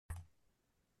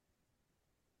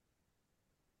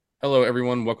Hello,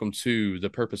 everyone. Welcome to the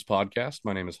Purpose Podcast.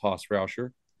 My name is Haas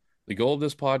Rauscher. The goal of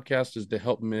this podcast is to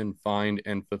help men find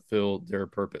and fulfill their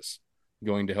purpose. I'm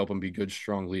going to help them be good,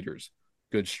 strong leaders,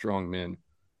 good, strong men,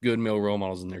 good male role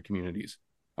models in their communities.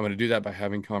 I'm going to do that by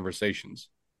having conversations.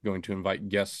 I'm going to invite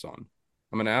guests on.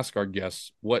 I'm going to ask our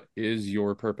guests, what is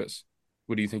your purpose?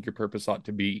 What do you think your purpose ought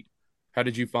to be? How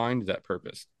did you find that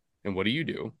purpose? And what do you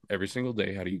do every single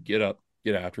day? How do you get up,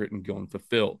 get after it, and go and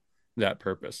fulfill that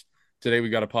purpose? Today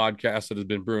we got a podcast that has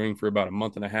been brewing for about a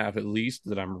month and a half at least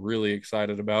that I'm really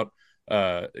excited about.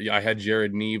 I had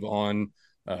Jared Neve on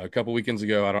a couple weekends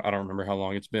ago. I don't remember how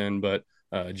long it's been, but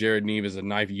Jared Neve is a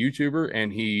knife YouTuber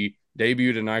and he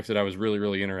debuted a knife that I was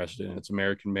really interested in. It's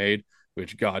American made,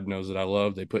 which God knows that I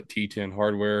love. They put T10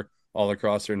 hardware all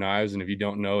across their knives, and if you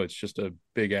don't know, it's just a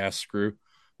big ass screw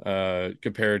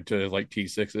compared to like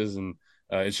T6s, and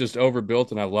it's just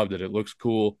overbuilt, and I loved it. It looks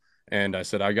cool, and I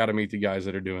said I got to meet the guys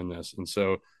that are doing this, and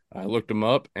so I looked them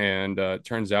up, and it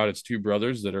turns out it's two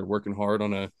brothers that are working hard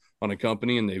on a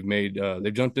company, and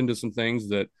they've jumped into some things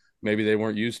that maybe they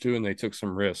weren't used to, and they took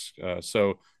some risks.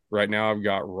 So right now I've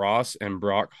got Ross and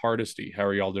Brock Hardisty. How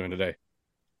are y'all doing today?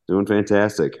 Doing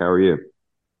fantastic. How are you?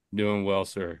 Doing well,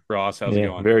 sir. Ross, how's it Yeah,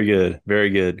 going? very good. Very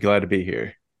good. Glad to be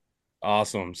here.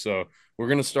 Awesome. So we're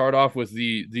going to start off with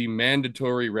the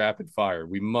mandatory rapid fire.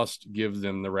 We must give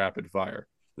them the rapid fire.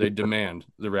 They demand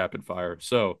the rapid fire.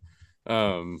 So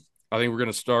um, I think we're going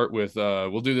to start with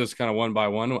we'll do this kind of one by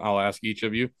one. I'll ask each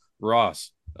of you.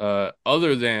 Ross,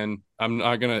 other than I'm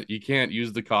not gonna you can't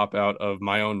use the cop out of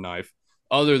my own knife.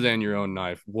 Other than your own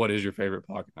knife, what is your favorite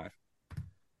pocket knife?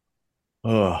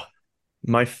 Oh,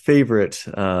 my favorite.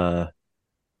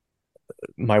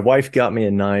 My wife got me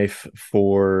a knife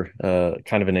for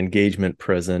kind of an engagement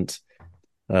present,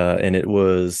 and it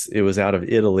was out of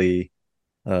Italy.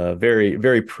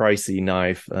 Very pricey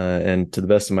knife, and to the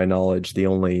best of my knowledge, the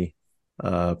only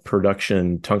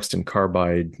production tungsten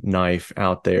carbide knife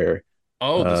out there.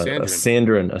 Oh, the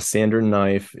Sandrin. A Sandrin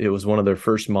knife. It was one of their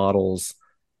first models.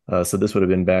 So this would have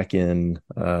been back in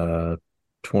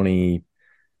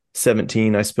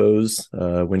 2017, I suppose,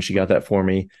 when she got that for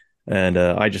me. And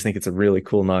I just think it's a really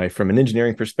cool knife from an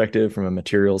engineering perspective, from a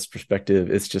materials perspective.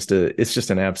 It's just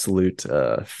an absolute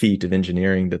feat of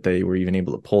engineering that they were even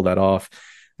able to pull that off.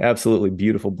 Absolutely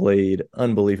beautiful blade,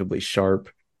 unbelievably sharp.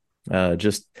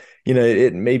 Just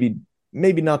it maybe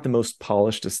not the most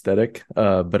polished aesthetic,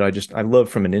 but I love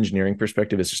from an engineering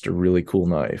perspective. It's just a really cool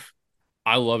knife.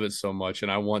 I love it so much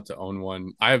and I want to own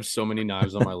one. I have so many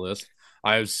knives on my list.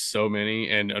 I have so many,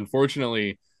 and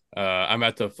unfortunately, I'm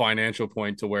at the financial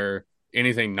point to where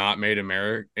anything not made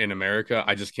in America,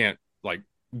 I just can't like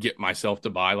get myself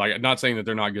to buy. Like, I'm not saying that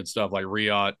they're not good stuff, like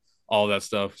Riot, all that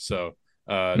stuff. So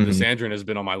the Mm-hmm. Sandrin has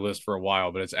been on my list for a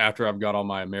while, but it's after I've got all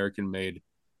my American made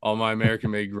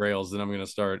grails, then I'm gonna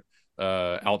start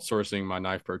outsourcing my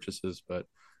knife purchases. But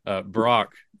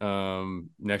Brock,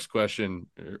 next question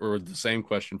or the same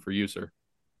question for you, sir.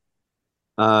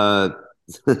 Uh,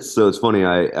 so it's funny.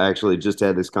 I actually just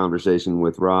had this conversation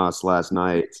with Ross last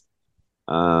night.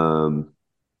 Um,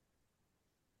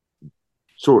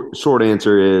 short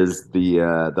answer is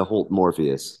the Holt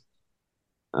Morpheus.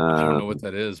 I don't Uh, know what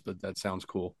that is, but that sounds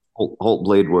cool. Holt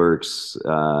Blade Works.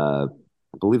 I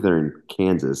believe they're in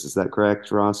Kansas. Is that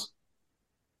correct, Ross?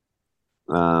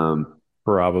 Um, Mm-hmm.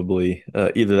 Probably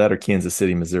either that or Kansas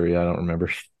City, Missouri. I don't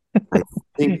remember.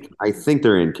 I think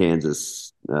they're in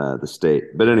Kansas, the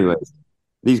state. But anyways,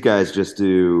 these guys just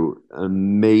do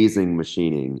amazing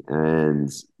machining, and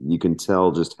you can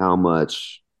tell just how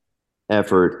much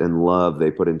effort and love they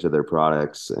put into their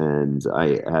products. And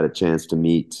I had a chance to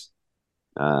meet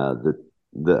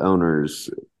the owners,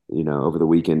 over the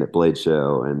weekend at Blade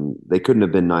Show, and they couldn't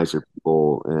have been nicer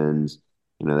people. And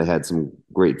they had some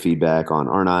great feedback on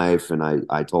our knife, and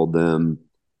I told them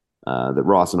that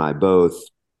Ross and I both,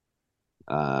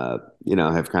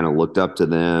 have kind of looked up to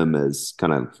them as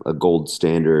kind of a gold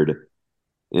standard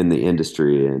in the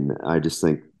industry, and I just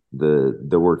think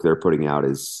the work they're putting out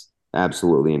is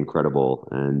absolutely incredible.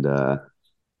 And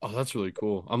Oh, that's really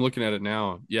cool. I'm looking at it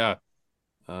now. Yeah.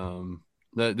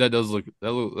 That does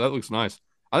that looks nice.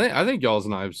 I think y'all's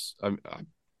knives.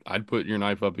 I'd put your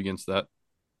knife up against that.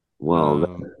 well,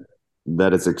 Um,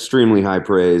 that is extremely high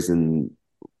praise, and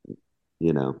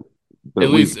you know, but at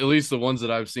least the ones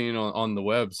that I've seen on the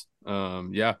webs.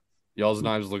 Yeah, y'all's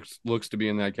knives looks to be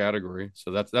in that category.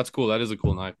 So that's cool. That is a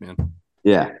cool knife, man.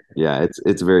 yeah,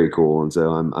 it's very cool. And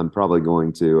so I'm probably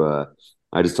going to.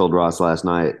 I just told Ross last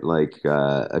night, like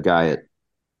a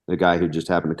guy who just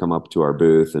happened to come up to our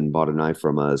booth and bought a knife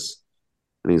from us.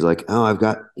 And he's like, "Oh, I've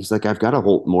got a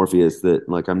Holt Morpheus that,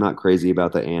 like, I'm not crazy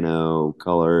about the ano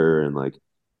color, and like,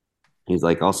 He's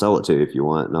like, I'll sell it to you if you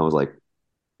want. And I was like,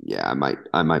 yeah, I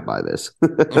might buy this.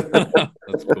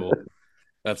 That's cool.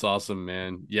 That's awesome,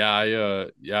 man. Yeah,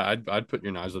 yeah, I'd put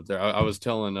your knives up there. I was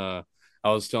telling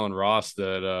Ross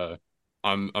that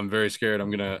I'm very scared.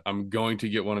 I'm going to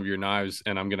get one of your knives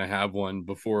and I'm gonna have one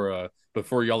before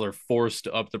y'all are forced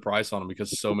to up the price on them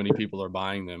because so many people are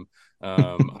buying them.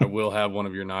 I will have one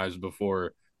of your knives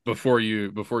before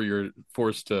you're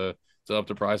forced to up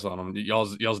the price on them.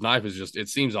 Y'all's knife is just, it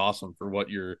seems awesome for what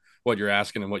you're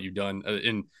asking and what you've done.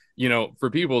 And for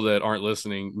people that aren't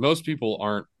listening, most people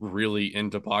aren't really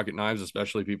into pocket knives,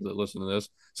 especially people that listen to this.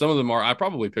 Some of them are. I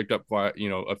probably picked up quite,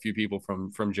 a few people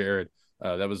from Jared.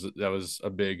 That was a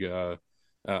big.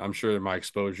 I'm sure my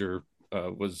exposure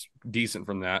was decent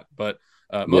from that, but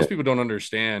Yeah. most people don't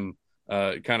understand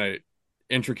kind of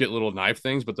intricate little knife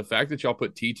things. But the fact that y'all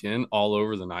put T10 all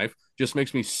over the knife just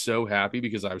makes me so happy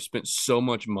because I've spent so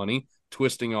much money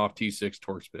twisting off T6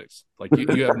 Torx picks. Like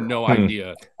you have no Hmm.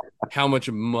 idea how much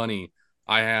money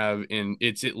I have in,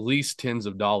 it's at least tens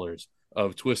of dollars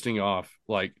of twisting off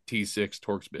like T6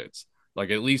 Torx bits, like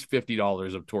at least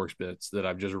 $50 of Torx bits that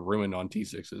I've just ruined on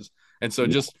T6s. And so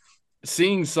just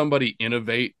seeing somebody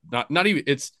innovate, not even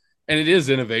it's, and it is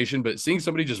innovation, but seeing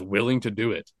somebody just willing to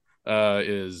do it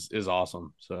is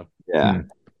awesome. So Yeah.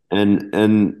 Hmm.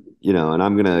 And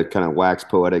I'm gonna kind of wax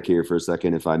poetic here for a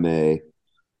second, if I may.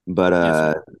 But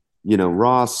yes, sir.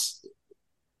 Ross,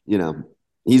 you know,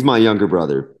 he's my younger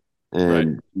brother, Right.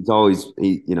 and I've always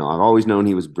known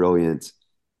he was brilliant.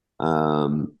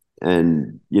 And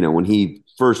when he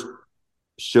first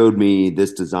showed me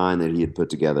this design that he had put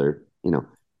together,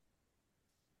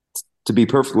 to be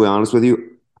perfectly honest with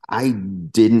you, I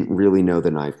didn't really know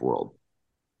the knife world.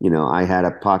 I had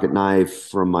a pocket knife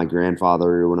from my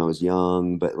grandfather when I was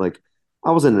young, but like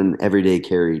I wasn't an everyday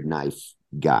carry knife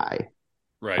guy.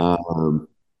 Right.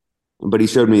 But he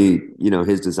showed me,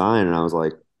 his design, and I was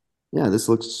like, yeah, this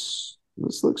looks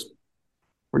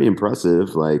pretty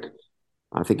impressive. Like,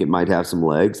 I think it might have some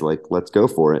legs. Like, let's go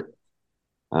for it.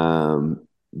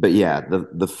 But yeah,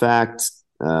 the fact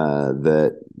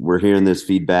that we're hearing this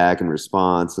feedback and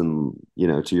response, and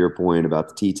to your point about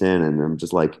the T10, and I'm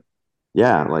just like,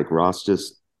 yeah, like Ross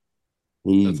just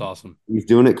That's he awesome. he's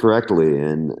doing it correctly,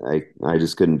 and I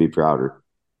just couldn't be prouder.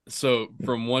 So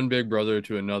from one big brother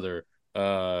to another,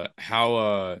 how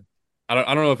I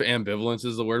don't know if ambivalence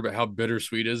is the word, but how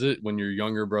bittersweet is it when your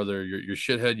younger brother, your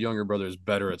shithead younger brother is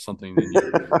better at something than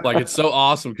you? Like it's so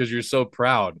awesome because you're so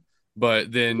proud, but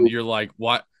then you're like,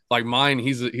 what? Like mine,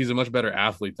 he's a much better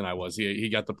athlete than I was. He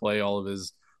got to play all of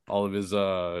his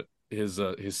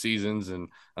seasons, and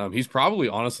he's probably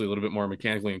honestly a little bit more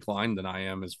mechanically inclined than I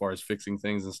am as far as fixing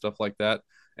things and stuff like that.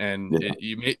 And Yeah.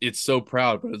 it's so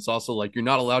proud, but it's also like you're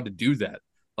not allowed to do that.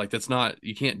 Like that's not,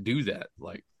 you can't do that.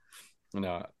 Like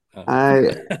no, I don't I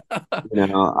know. you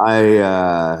know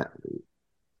I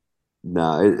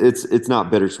No, it's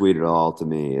not bittersweet at all to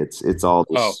me. It's all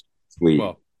Oh just sweet.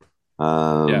 well,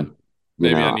 yeah. Um, you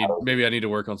Maybe I know, need maybe I need to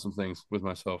work on some things with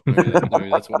myself. Maybe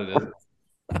that's what it is.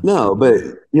 no, but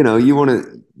you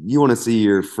want to see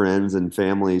your friends and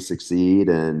family succeed,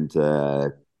 and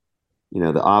the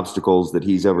obstacles that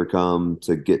he's overcome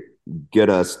to get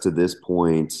us to this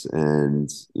point, and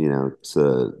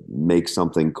to make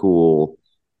something cool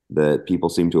that people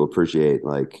seem to appreciate.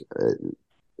 Like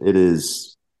it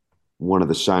is one of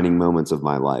the shining moments of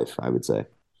my life, I would say.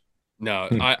 No,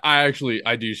 I actually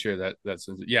I do share that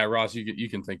sense. Yeah, Ross, you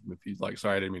can thank him if you'd like.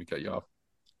 Sorry, I didn't mean to cut you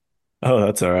Oh,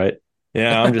 that's all right.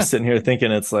 Yeah, I'm just off. sitting here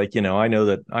thinking it's like, I know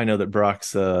that Brock's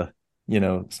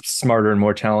smarter and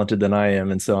more talented than I am.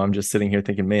 And so I'm just sitting here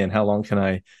thinking, man, how long can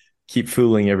I keep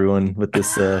fooling everyone with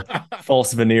this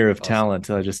false veneer of Awesome. talent?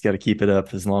 I just got to keep it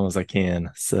up as long as I can.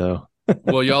 So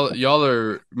Well, y'all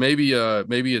are maybe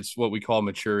it's what we call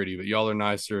maturity, but y'all are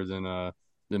nicer than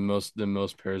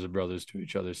most pairs of brothers to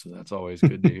each other, so that's always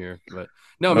good to hear. But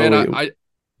no, oh man, we I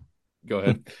go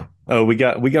ahead. we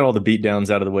got all the beat downs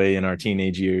out of the way in our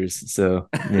teenage years. So,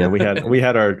 Yeah. we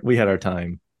had our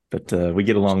time, but we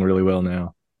get along really well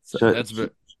now. So Should, That's ve-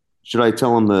 should I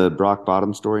tell him the Brock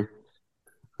Bottom story?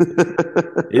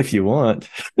 if you want.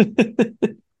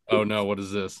 oh no, what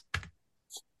is this?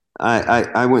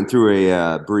 I went through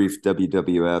a brief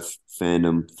WWF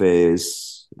fandom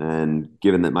phase, and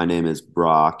given that my name is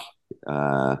Brock,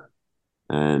 uh,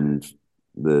 and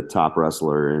the top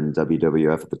wrestler in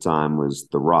WWF at the time was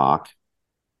The Rock,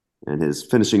 and his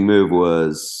finishing move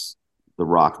was the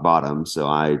Rock Bottom, so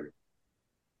I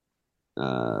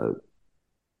uh,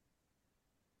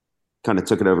 kind of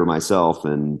took it over myself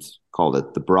and called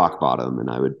it the Brock Bottom, and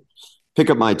I would pick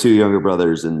up my two younger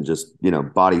brothers and just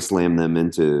body slam them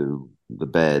into the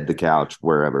bed, the couch,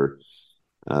 wherever.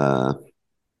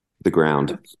 the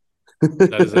ground.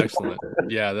 That is excellent.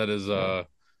 Yeah,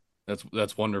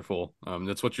 that's wonderful.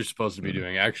 That's what you're supposed to be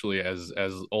doing. Actually, as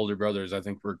older brothers, I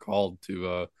think we're called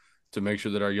to make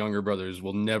sure that our younger brothers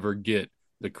will never get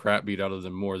the crap beat out of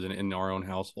them more than in our own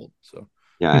household. So,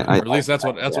 Yeah, or at least that's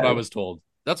what I was told.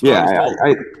 That's what I yeah, was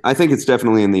told. I think it's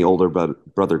definitely in the older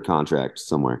brother contract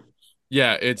somewhere.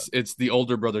 Yeah, it's the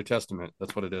older brother testament.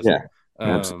 That's what it is. Yeah,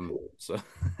 absolutely. So,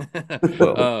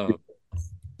 Well, uh,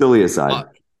 Silly aside.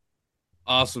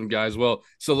 awesome, guys. Well,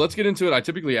 so let's get into it. I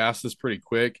typically ask this pretty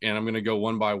quick, and I'm going to go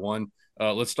one by one.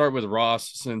 Let's start with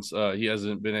Ross since he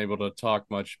hasn't been able to talk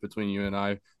much between you and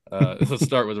I. Let's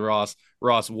start with Ross.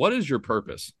 Ross, what is your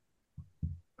purpose?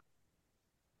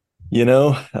 you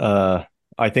know,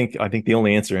 I think the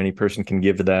only answer any person can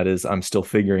give to that is I'm still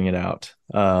figuring it out.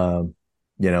 I'll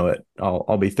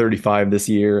be 35 this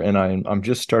year, and I'm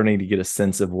just starting to get a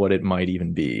sense of what it might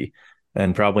even be.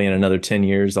 And probably in another 10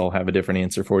 years, I'll have a different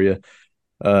answer for you.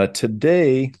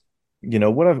 Today,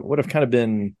 what I've kind of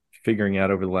been figuring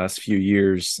out over the last few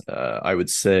years, I would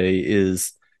say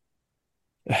is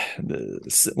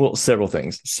several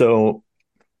things. So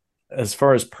as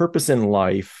far as purpose in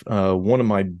life, one of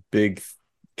my big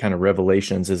kind of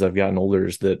revelations as I've gotten older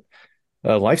is that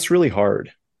life's really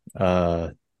hard.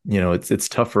 It's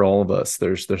tough for all of us.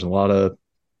 There's a lot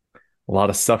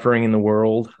of suffering in the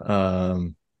world,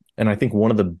 and I think one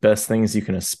of the best things you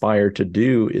can aspire to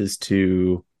do is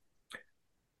to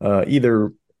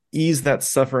either ease that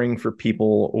suffering for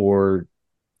people, or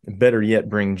better yet,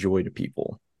 bring joy to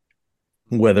people.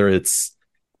 Whether it's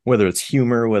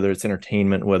humor, whether it's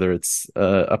entertainment, whether it's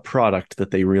a product that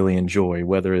they really enjoy,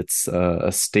 whether it's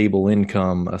a stable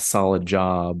income, a solid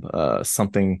job,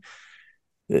 something,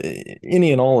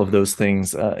 any and all of those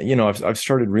things. I've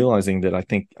started realizing that I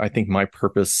think my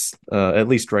purpose, at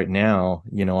least right now,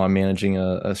 I'm managing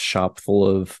a shop full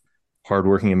of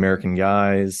hardworking American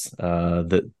guys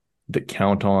that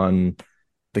count on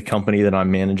the company that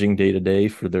I'm managing day to day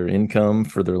for their income,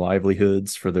 for their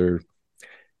livelihoods, for their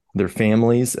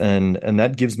families, and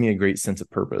that gives me a great sense of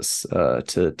purpose,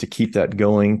 to keep that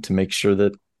going, to make sure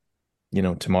that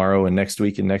tomorrow and next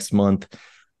week and next month,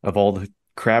 of all the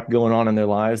crap going on in their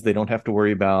lives, they don't have to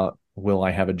worry about, will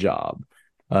I have a job?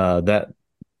 That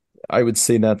I would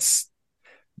say that's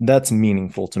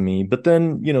meaningful to me. But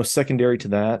then, secondary to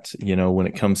that, when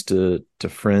it comes to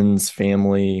friends,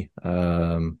 family,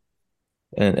 and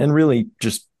really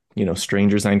just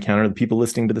strangers I encounter, the people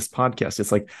listening to this podcast,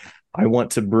 it's like I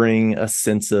want to bring a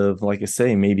sense of, like I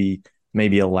say, maybe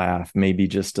a laugh, maybe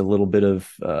just a little bit of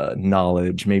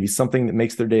knowledge, maybe something that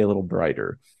makes their day a little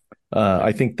brighter.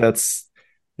 I think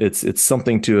it's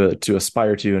something to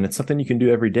aspire to, and it's something you can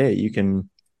do every day. You can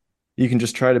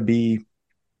just try to be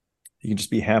you can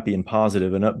just be happy and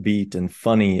positive and upbeat and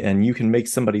funny, and you can make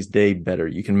somebody's day better.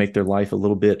 You can make their life a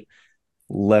little bit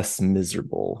less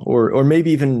miserable, or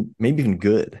maybe even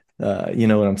good. You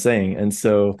know what I'm saying? And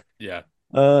so Yeah.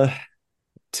 uh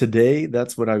today,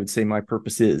 that's what I would say my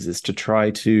purpose is to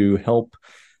try to help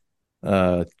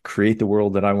create the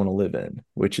world that I want to live in,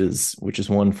 which is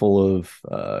one full of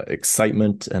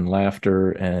excitement and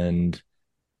laughter and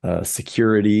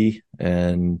security,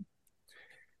 and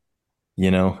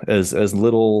as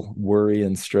little worry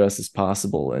and stress as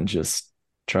possible, and just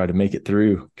try to make it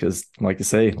through, because like I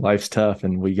say, life's tough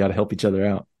and we got to help each other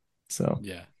out. So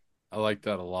Yeah, I like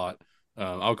that a lot.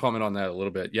 I'll comment on that a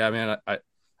little bit. Yeah, man,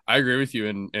 I agree with you.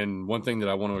 And one thing that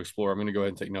I want to explore, I'm going to go ahead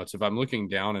and take notes. If I'm looking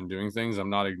down and doing things, I'm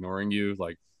not ignoring you.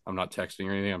 Like, I'm not texting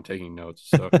or anything. I'm taking notes.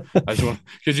 So I just want,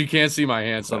 because you can't see my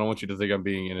hands, so I don't want you to think I'm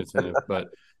being inattentive. But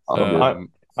I,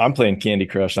 I'm playing Candy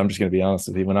Crush. I'm just going to be honest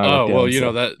with you. When I look oh well,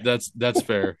 down, so that's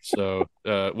fair. So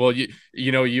well,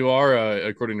 you are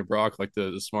according to Brock, like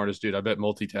the smartest dude. I bet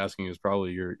multitasking is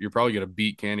probably you're probably going to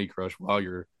beat Candy Crush while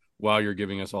you're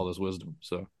giving us all this wisdom.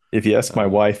 So if you ask my uh,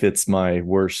 wife, it's my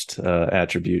worst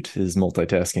attribute is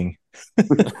multitasking.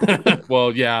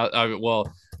 well, yeah,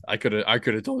 I could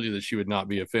have told you that she would not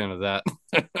be a fan of that.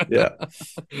 Yeah,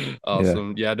 yeah,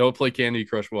 Awesome. Yeah, don't play Candy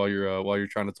Crush while you're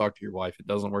trying to talk to your wife. It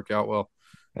doesn't work out well.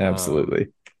 Um, absolutely.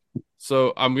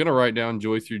 so I'm gonna write down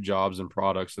joy through jobs and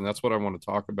products, and that's what I want to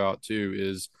talk about too.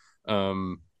 Is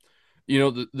um,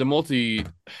 the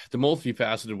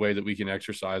multifaceted way that we can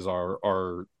exercise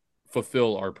our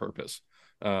fulfill our purpose.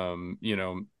 Um, you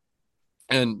know,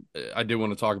 and I did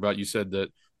want to talk about, you said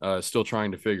that still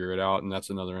trying to figure it out, and that's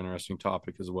another interesting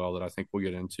topic as well that I think we'll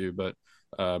get into. But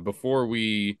before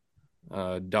we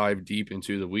dive deep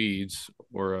into the weeds,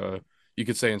 or you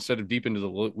could say, instead of deep into the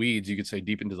weeds, you could say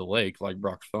deep into the lake, like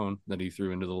Brock's phone that he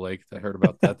threw into the lake. I heard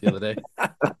about that the other day.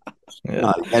 Yeah,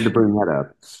 I had to bring that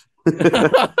up.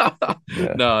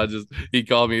 Yeah. No, I just he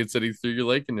called me and said he threw your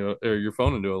lake into or your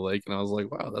phone into a lake, and I was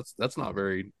like, wow, that's not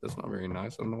very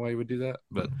nice. I don't know why you would do that,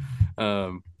 but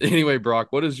anyway, Brock,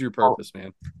 what is your Well, purpose,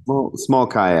 man? well, small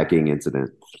kayaking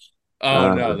incident. Oh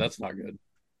Uh, no, that's not good.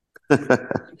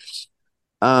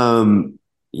 um,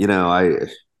 I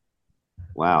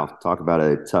wow, talk about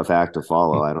a tough act to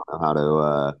follow. I don't know how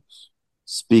to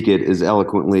speak it as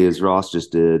eloquently as Ross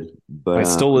just did, but I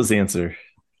stole his answer.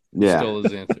 You yeah, stole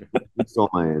his answer. he stole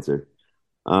my answer.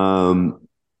 Um,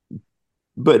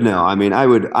 but no, I mean, I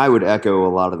would echo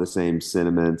a lot of the same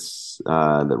sentiments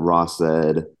that Ross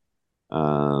said.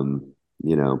 Um,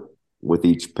 you know, with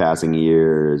each passing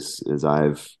year, as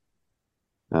I've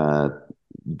uh,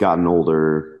 gotten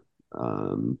older,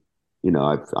 um,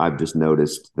 I've just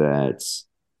noticed that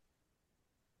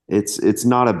it's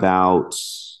not about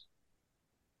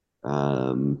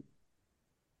um,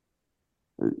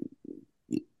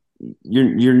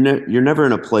 you're never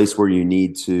in a place where you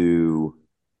need to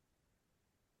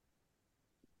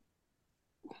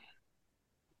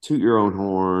toot your own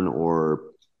horn or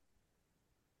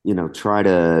try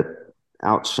to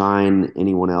outshine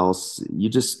anyone else. You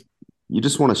just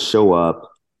want to show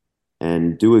up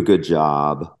and do a good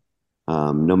job,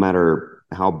 no matter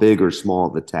how big or small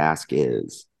the task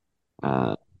is. Hmm.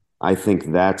 Uh, I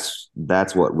think that's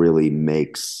what really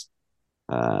makes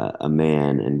a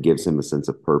man and gives him a sense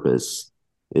of purpose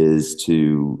is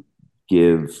to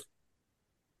give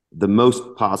the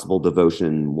most possible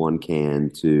devotion one can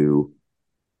to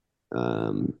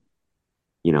um,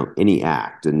 any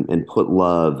act and put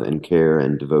love and care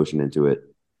and devotion into it.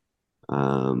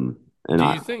 Um, and Do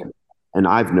I you think? and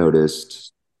I've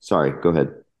noticed. Sorry, go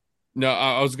ahead. No,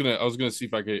 I was gonna see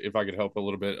if I could help a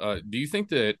little bit. Do you think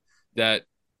that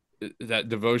that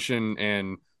devotion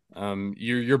and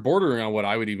you're bordering on what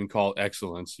I would even call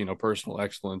excellence, personal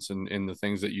excellence in the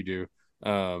things that you do.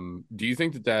 Do you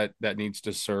think that needs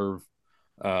to serve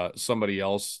somebody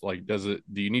else? Like, do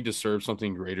you need to serve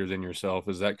something greater than yourself?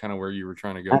 Is that kind of where you were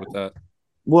trying to go with that?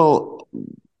 Well,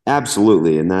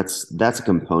 absolutely, and that's a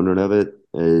component of it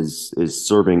is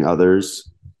serving others,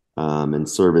 and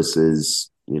service is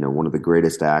one of the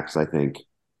greatest acts I think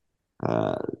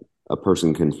uh, a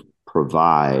person can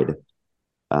provide.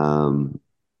 Um,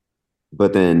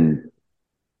 but then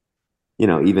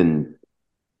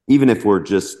even if we're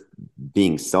just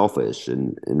being selfish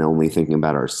and only thinking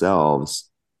about ourselves,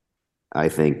 I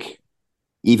think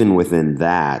even within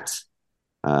that,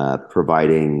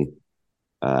 providing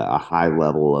a high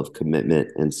level of commitment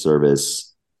and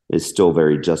service is still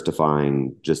very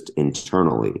justifying just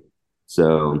internally.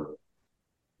 So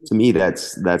to me,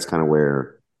 that's kind of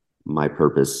where my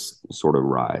purpose sort of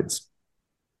rides.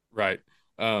 Right.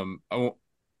 I won't.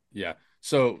 Yeah.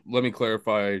 So let me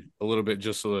clarify a little bit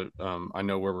just so that I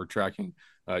know where we're tracking.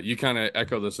 You kind of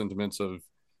echo the sentiments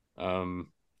um,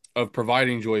 of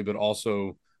providing joy, but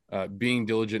also being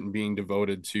diligent and being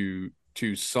devoted to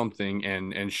something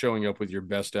and showing up with your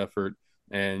best effort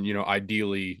and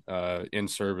ideally in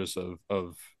service of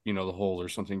the whole or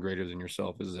something greater than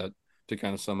yourself. Is that to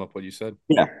kind of sum up what you said?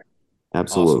 Yeah, Awesome.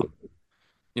 absolutely.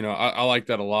 I like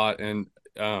that a lot, and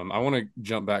I want to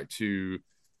jump back to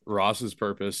Ross's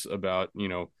purpose about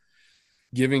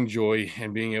giving joy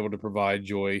and being able to provide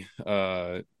joy.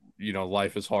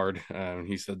 Life is hard.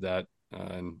 He said that,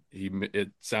 and it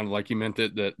sounded like he meant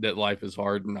it that life is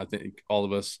hard, and I think all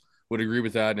of us would agree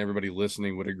with that, and everybody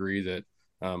listening would agree that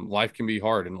life can be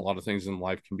hard, and a lot of things in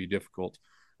life can be difficult.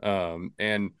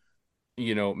 And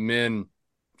men,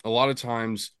 a lot of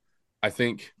times, I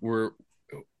think we're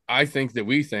I think that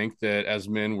we think that as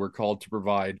men, we're called to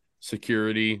provide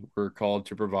security, we're called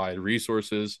to provide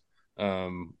resources,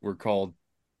 we're called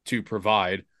to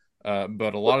provide.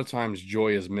 But a lot of times,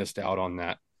 joy is missed out on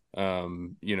that.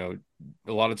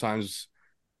 A lot of times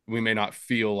we may not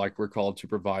feel like we're called to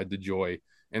provide the joy.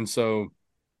 And so,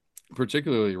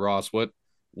 particularly Ross, what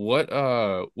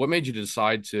made you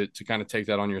decide to kind of take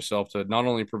that on yourself to not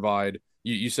only provide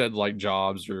you said like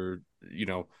jobs or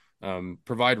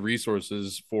provide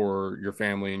resources for your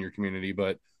family and your community,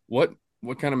 but what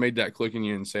kind of made that click in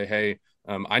you and say, hey,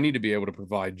 I need to be able to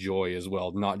provide joy as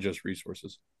well, not just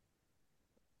resources.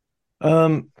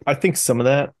 I think some of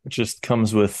that just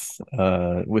comes with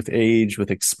age,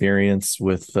 with experience,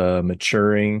 with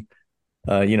maturing.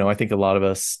 I think a lot of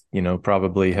us,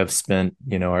 probably have spent,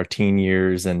 our teen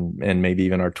years and maybe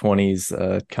even our 20s,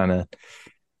 kind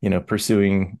of,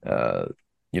 pursuing,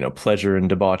 pleasure and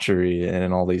debauchery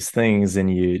and all these things.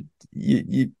 And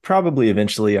you probably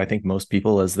eventually, I think most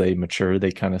people as they mature,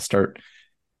 they kind of start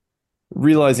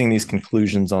realizing these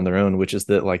conclusions on their own, which is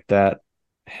that like that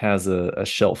has a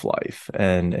shelf life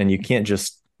and you can't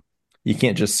just you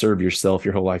can't just serve yourself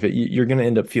your whole life. You're going to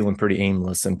end up feeling pretty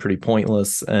aimless and pretty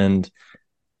pointless. And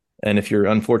if you're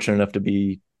unfortunate enough to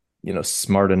be,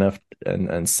 smart enough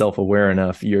and self-aware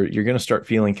enough, you're going to start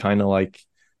feeling kind of like,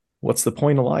 what's the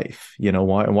point of life?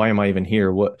 Why am I even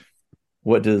here? What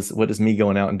does me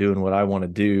going out and doing what I want to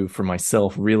do for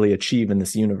myself really achieve in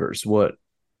this universe? When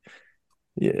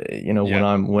Yeah.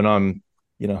 I'm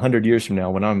 100 years from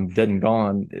now, when I'm dead and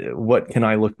gone, what can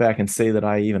I look back and say that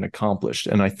I even accomplished?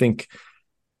 And I think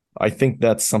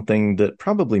that's something that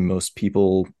probably most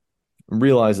people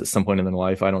realize at some point in their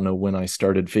life. I don't know when I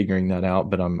started figuring that out,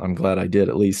 but I'm glad I did,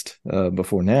 at least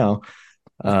before now.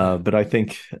 But I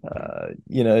think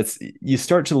it's you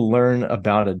start to learn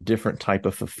about a different type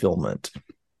of fulfillment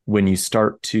when you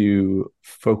start to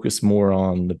focus more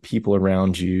on the people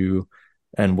around you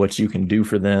and what you can do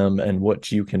for them and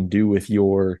what you can do with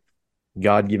your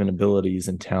God-given abilities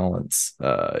and talents.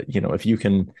 If you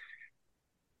can,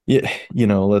 yeah,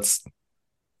 let's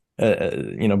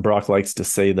Brock likes to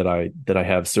say that I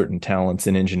have certain talents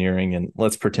in engineering, and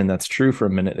let's pretend that's true for a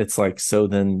minute. It's like, so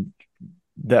then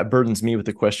that burdens me with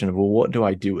the question of, well, what do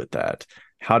I do with that?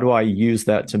 How do I use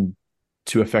that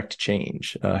to affect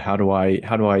change? Do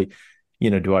I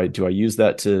use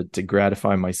that to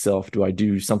gratify myself? Do I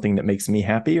do something that makes me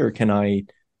happy, or can I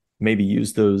maybe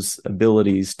use those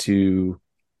abilities to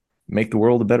make the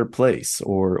world a better place,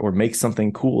 or make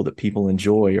something cool that people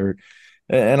enjoy?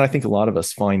 And I think a lot of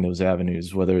us find those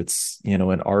avenues, whether it's,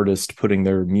 an artist putting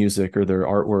their music or their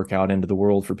artwork out into the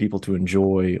world for people to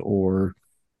enjoy, or,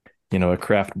 a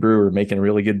craft brewer making a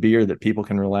really good beer that people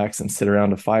can relax and sit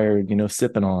around a fire,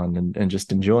 sipping on and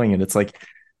just enjoying it. It's like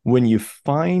when you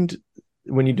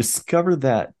discover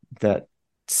that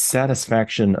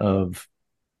satisfaction of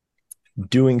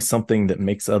doing something that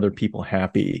makes other people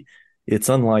happy, it's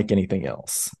unlike anything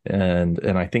else. And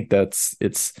I think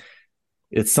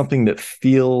it's something that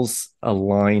feels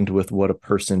aligned with what a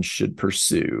person should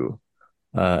pursue.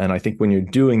 And I think when you're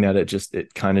doing that,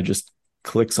 it kind of just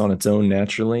clicks on its own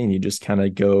naturally, and you just kind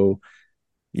of go,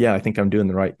 yeah, I think I'm doing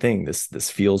the right thing.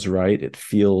 This feels right. It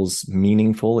feels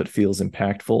meaningful. It feels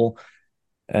impactful,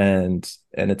 and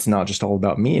it's not just all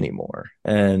about me anymore.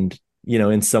 And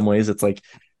in some ways, it's like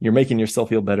you're making yourself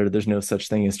feel better. There's no such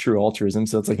thing as true altruism.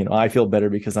 So it's like, I feel better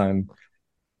because I'm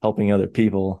helping other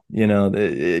people. Yeah.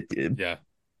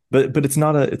 But it's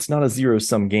not a zero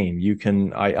sum game.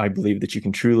 I believe that you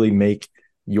can truly make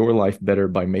your life better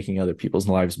by making other people's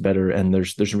lives better, and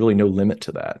there's really no limit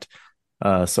to that.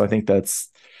 So I think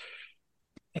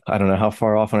I don't know how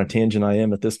far off on a tangent I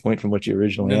am at this point from what you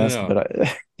originally No, no, asked, no. but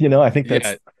I think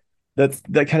Yeah.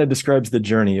 that kind of describes the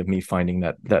journey of me finding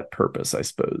that purpose, I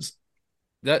suppose.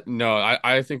 That no,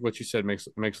 I think what you said makes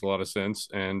a lot of sense.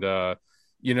 And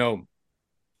you know,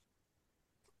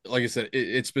 like I said,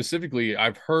 it specifically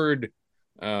I've heard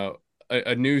uh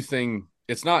a new thing.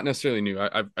 It's not necessarily new.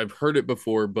 I've heard it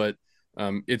before, but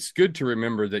it's good to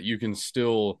remember that you can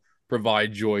still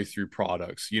provide joy through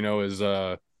products. As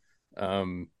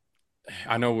um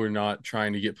I know we're not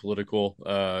trying to get political,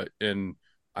 and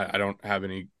I don't have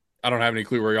any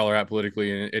clue where y'all are at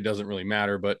politically, and it doesn't really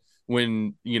matter. But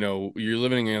when you're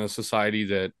living in a society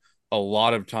that a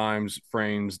lot of times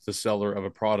frames the seller of a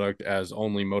product as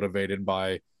only motivated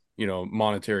by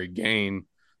monetary gain,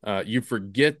 you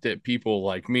forget that people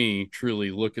like me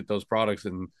truly look at those products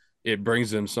and it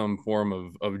brings them some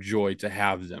form of joy to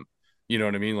have them. You know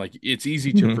what I mean? Like it's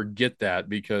easy to Mm-hmm. forget that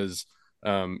because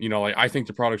like I think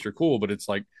the products are cool, but it's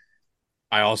like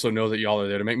I also know that y'all are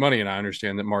there to make money, and I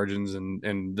understand that margins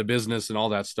and the business and all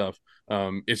that stuff.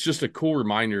 It's just a cool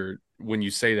reminder when you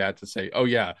say that to say, oh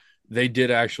yeah, they did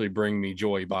actually bring me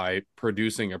joy by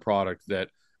producing a product that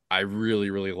I really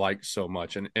really like so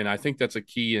much, and I think that's a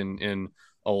key in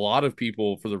a lot of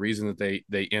people for the reason that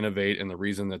they innovate and the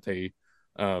reason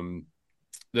um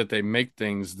that they make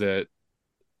things that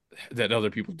other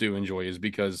people do enjoy is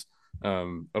because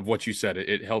of what you said.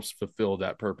 It helps fulfill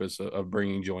that purpose of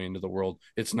bringing joy into the world.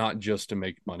 It's not just to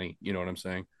make money. You know what I'm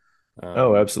saying?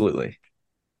 Oh, Um, absolutely.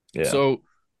 Yeah. so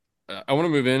I want to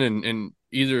move in, and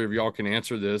either of y'all can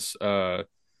answer this.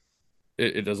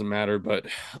 It doesn't matter, but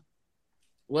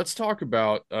let's talk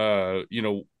about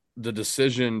the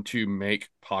decision to make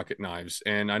pocket knives.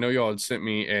 And I know y'all had sent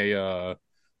me a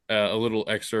little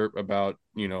excerpt about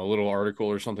a little article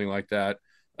or something like that.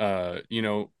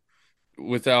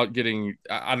 Without getting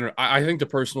I don't know, I think the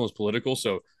personal is political,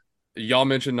 so y'all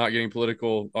mentioned not getting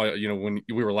political when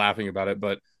we were laughing about it,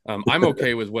 but I'm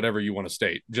okay with whatever you want to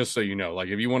state, just so you know. Like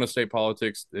if you want to state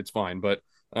politics, it's fine, but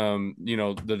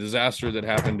the disaster that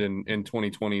happened in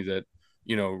 2020 that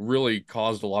really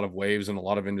caused a lot of waves in a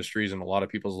lot of industries and a lot of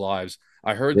people's lives.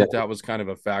 I heard Yeah. that was kind of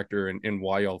a factor in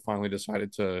why y'all finally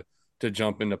decided to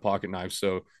jump into pocket knives.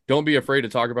 So don't be afraid to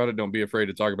talk about it. Don't be afraid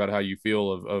to talk about how you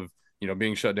feel of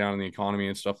being shut down in the economy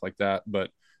and stuff like that. But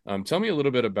tell me a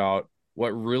little bit about what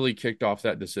really kicked off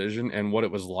that decision and what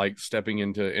it was like stepping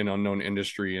into an unknown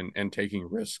industry and taking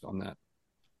risk on that.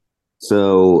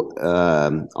 So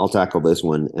I'll tackle this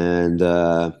one, and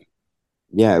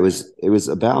yeah, it was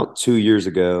about 2 years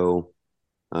ago,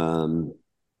 um,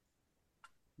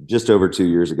 just over 2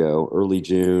 years ago, early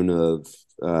June of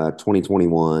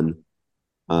 2021.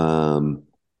 Um,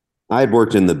 I had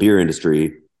worked in the beer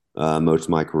industry most of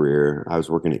my career. I was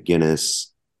working at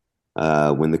Guinness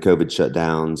when the COVID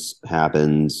shutdowns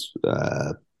happened.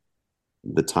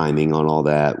 The timing on all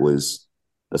that was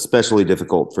especially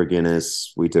difficult for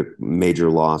Guinness. We took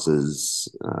major losses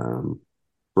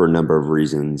for a number of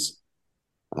reasons.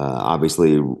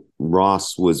 Obviously,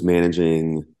 Ross was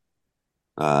managing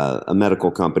a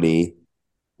medical company,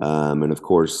 and of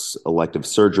course, elective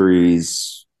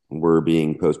surgeries were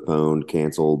being postponed,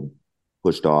 canceled,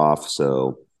 pushed off.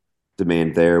 So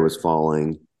demand there was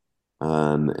falling.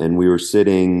 And we were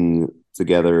sitting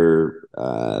together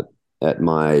at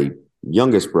my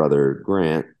youngest brother,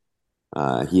 Grant.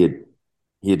 He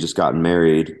had just gotten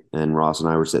married, and Ross and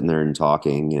I were sitting there and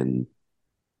talking. And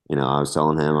I was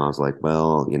telling him, I was like,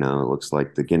 well, it looks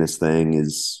like the Guinness thing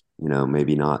is,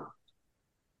 maybe not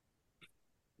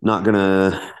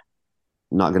gonna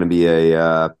not gonna be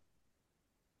a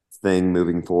thing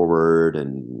moving forward.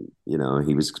 And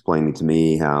he was explaining to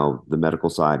me how the medical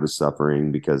side was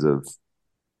suffering because of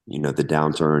the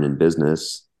downturn in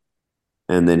business.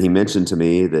 And then he mentioned to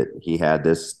me that he had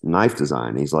this knife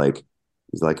design. He's like,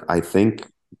 I think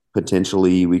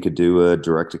potentially we could do a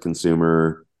direct to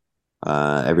consumer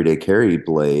everyday carry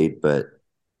blade, but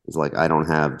he's like, I don't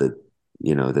have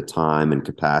the time and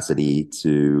capacity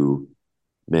to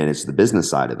manage the business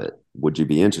side of it. Would you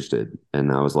be interested?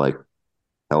 And I was like,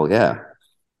 hell yeah.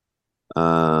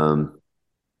 Um,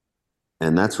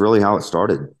 and that's really how it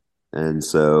started. And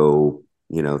so,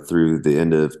 through the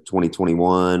end of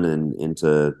 2021 and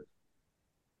into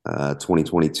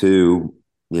 2022,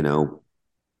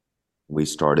 we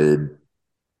started,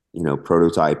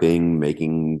 prototyping,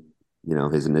 making,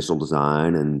 his initial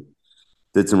design, and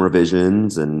did some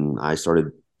revisions. And I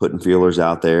started putting feelers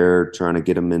out there, trying to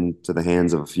get them into the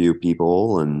hands of a few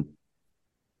people. And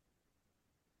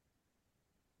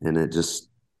it just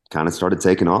kind of started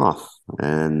taking off.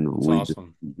 And That's we just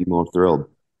awesome. be more thrilled.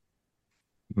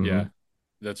 Yeah, Mhm.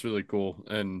 that's really cool.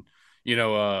 And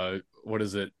what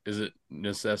is it? Is it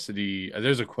necessity?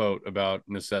 There's a quote about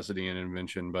necessity and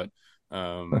invention, but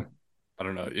um, I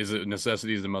don't know. Is it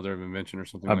necessity is the mother of invention or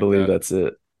something I like believe that? that's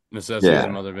it. Necessity is the Yeah.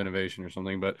 mother of innovation or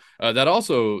something. But that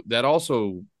also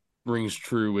rings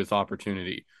true with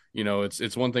opportunity.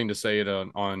 It's one thing to say it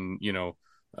on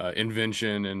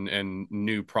invention and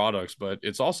new products, but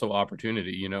it's also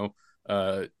opportunity.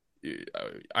 Uh,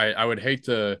 I would hate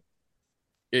to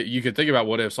you could think about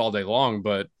what ifs all day long,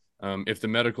 but if the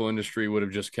medical industry would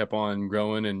have just kept on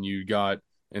growing and you got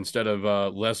instead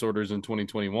of less orders in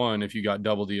 2021, if you got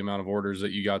double the amount of orders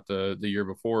that you got the year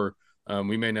before,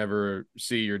 we may never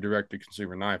see your direct to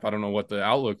consumer knife. I don't know what the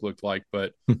outlook looked like,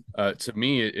 but to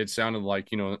me, it sounded like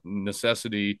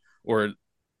necessity or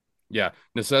yeah,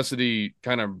 necessity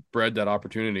kind of bred that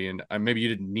opportunity, and maybe you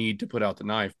didn't need to put out the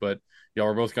knife, but y'all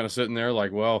were both kind of sitting there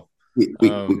like, well, We, we,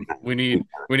 we, we we, need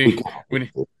we we need kind we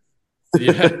need of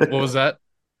yeah, what needed was that?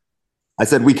 I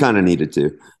said we kind of needed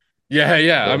to. Yeah,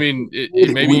 yeah. I Yeah. mean,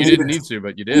 maybe We you didn't needed need to,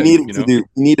 but you we did,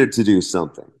 needed to do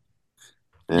something.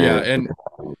 Yeah, And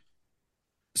and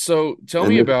so tell and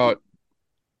me this, about,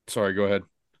 sorry, go ahead.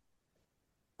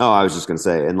 oh, I was just gonna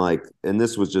say, and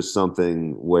this was just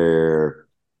something where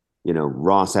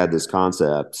Ross had this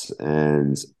concept,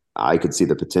 and I could see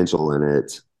the potential in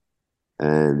it.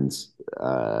 And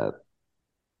uh,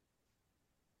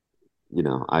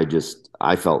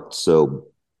 I felt so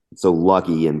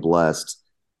lucky and blessed,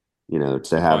 to To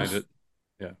find have it.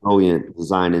 Yeah, brilliant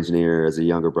design engineer as a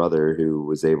younger brother who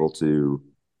was able to,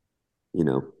 you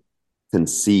know,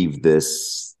 conceive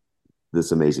this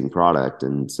amazing product.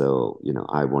 And so,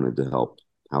 I wanted to help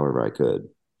however I could.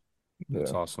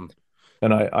 that's Yeah. awesome.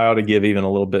 And I ought to give even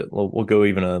a little bit, we'll go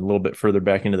even a little bit further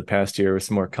back into the past year with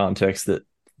some more context that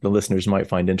the listeners might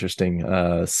find interesting.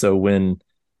 So when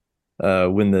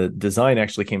the design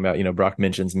actually came out, Brock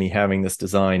mentions me having this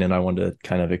design, and I wanted to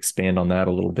kind of expand on that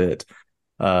a little bit.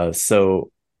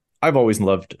 So I've always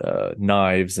loved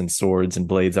knives and swords and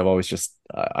blades. I've always just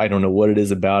I don't know what it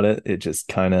is about it. It just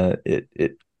kind of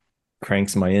it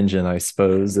cranks my engine, I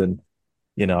suppose. And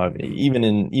even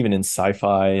in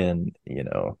sci-fi and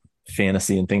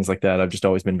fantasy and things like that, I've just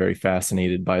always been very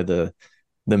fascinated by the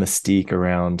mystique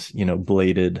around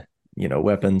bladed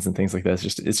weapons and things like that.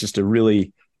 It's just a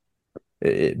really,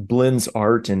 it blends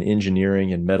art and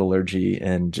engineering and metallurgy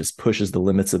and just pushes the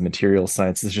limits of material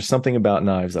science. There's just something about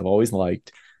knives I've always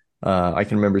liked. I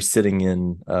can remember sitting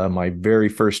in my very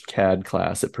first CAD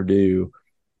class at Purdue.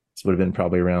 This would have been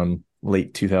probably around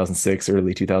late 2006,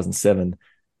 early 2007,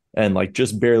 and like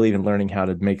just barely even learning how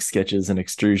to make sketches and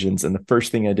extrusions. And the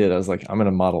first thing I did, I was like, I'm going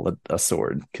to model a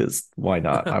sword, because why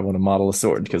not? I want to model a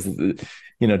sword because,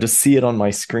 just see it on my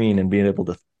screen and being able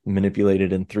to manipulate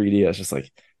it in 3D. I was just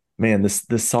like, man, this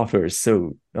software is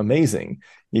so amazing.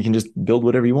 You can just build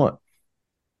whatever you want.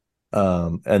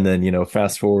 And then,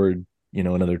 fast forward,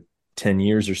 another 10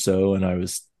 years or so. And I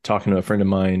was talking to a friend of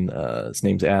mine, his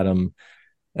name's Adam,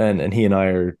 and he and I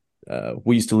are,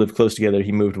 we used to live close together.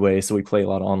 He moved away, so we play a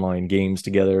lot of online games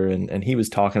together. And he was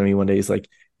talking to me one day. He's like,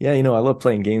 yeah, I love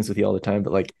playing games with you all the time,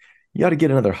 but like, you got to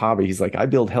get another hobby. He's like, I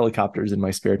build helicopters in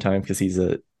my spare time, because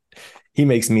he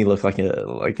makes me look like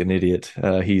an idiot.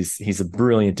 He's a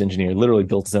brilliant engineer. Literally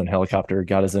built his own helicopter,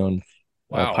 got his own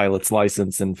Wow. pilot's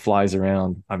license, and flies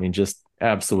around. I mean, just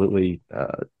absolutely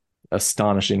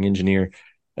astonishing engineer.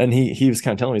 And he was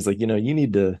kind of telling me, he's like, you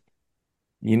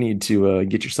need to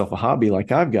get yourself a hobby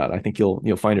like I've got. I think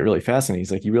you'll find it really fascinating.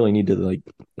 He's like, you really need to like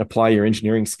apply your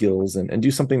engineering skills and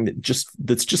do something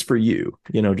that's just for you,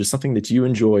 just something that you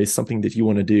enjoy, something that you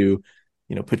want to do,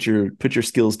 put your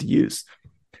skills to use.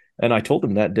 And I told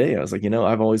him that day, I was like,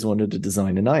 I've always wanted to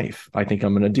design a knife. I think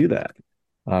I'm going to do that.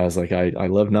 I was like, I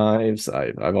love knives.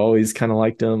 I've always kind of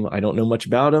liked them. I don't know much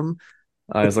about them.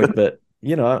 I was like, but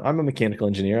I'm a mechanical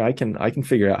engineer. I can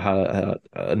figure out how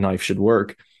a knife should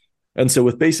work. And so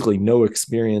with basically no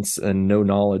experience and no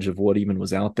knowledge of what even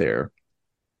was out there,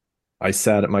 I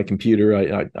sat at my computer.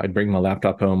 I'd bring my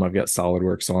laptop home. I've got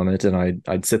SolidWorks on it, and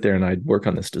I'd sit there and I'd work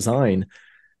on this design.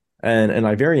 And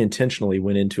I very intentionally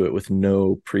went into it with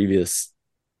no previous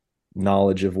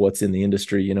knowledge of what's in the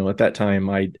industry. At that time,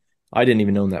 I didn't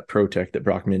even own that ProTech that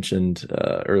Brock mentioned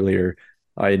earlier.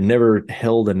 I had never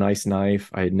held a nice knife.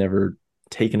 I had never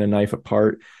taken a knife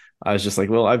apart. I was just like,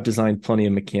 well, I've designed plenty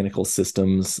of mechanical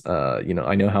systems. I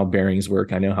know how bearings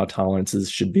work. I know how tolerances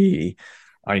should be.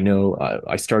 I know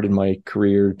I started my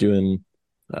career doing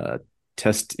uh,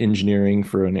 test engineering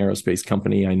for an aerospace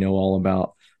company. I know all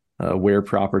about wear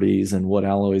properties and what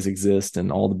alloys exist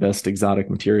and all the best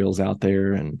exotic materials out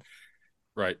there. And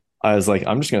Right. I was like,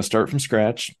 I'm just going to start from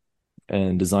scratch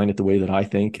and design it the way that I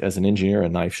think as an engineer a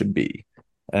knife should be.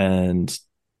 And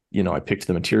I picked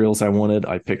the materials I wanted,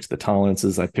 I picked the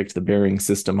tolerances, I picked the bearing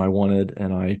system I wanted,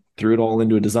 and I threw it all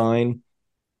into a design.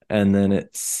 And then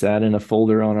it sat in a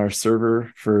folder on our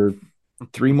server for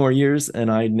 3 more years, and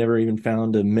I never even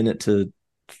found a minute to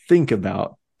think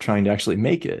about trying to actually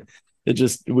make it.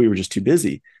 We were just too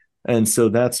busy. And so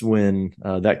that's when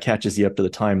that catches you up to the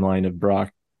timeline of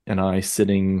Brock and I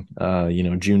sitting,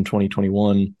 June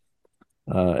 2021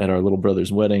 at our little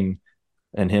brother's wedding,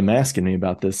 and him asking me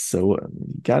about this. So,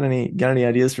 got any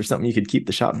ideas for something you could keep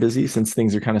the shop busy since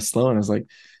things are kind of slow? And I was like,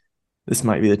 this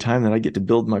might be the time that I get to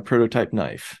build my prototype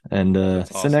knife. And That's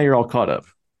so now awesome. you're all caught up.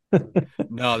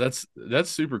 No, that's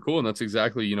super cool, and that's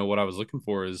exactly what I was looking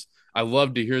for. Is I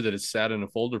love to hear that it's sat in a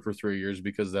folder for 3 years,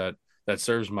 because that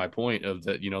serves my point of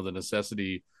that, the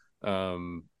necessity.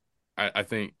 Um, I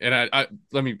think, and I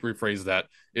let me rephrase that.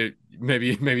 It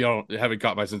maybe I don't haven't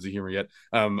caught my sense of humor yet.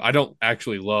 I don't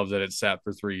actually love that it sat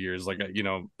for 3 years. Like like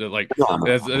No,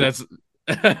 no. that's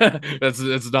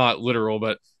that's not literal,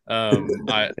 but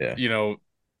I Yeah.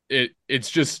 it's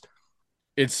just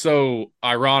it's so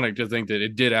ironic to think that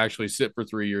it did actually sit for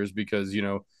 3 years, because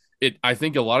it I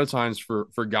think a lot of times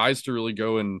for guys to really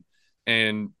go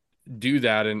and do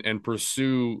that and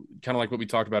pursue, kind of like what we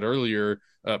talked about earlier,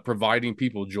 providing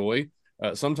people joy,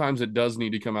 sometimes it does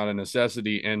need to come out of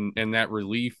necessity, and that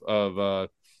relief of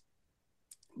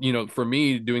for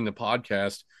me doing the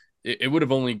podcast, it would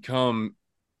have only come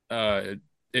uh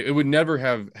it would never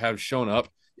have shown up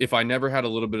if I never had a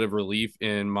little bit of relief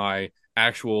in my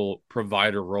actual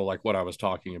provider role, like what I was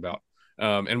talking about.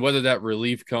 And whether that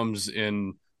relief comes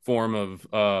in form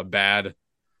of bad,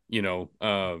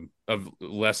 of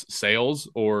less sales,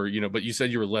 or but you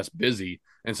said you were less busy,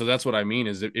 and so that's what I mean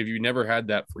is if you never had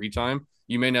that free time,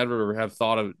 you may never have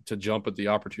thought of to jump at the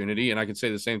opportunity. And I could say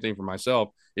the same thing for myself.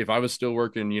 If I was still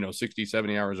working 60,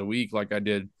 70 hours a week like I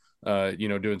did,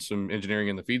 doing some engineering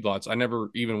in the feedlots, I never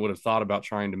even would have thought about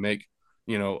trying to make,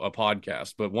 a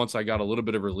podcast. But once I got a little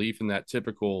bit of relief in that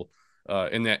typical,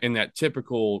 in that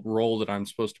typical role that I'm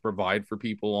supposed to provide for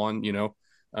people on,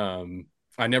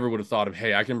 I never would have thought of,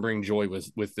 hey, I can bring joy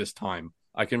with this time.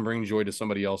 I can bring joy to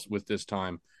somebody else with this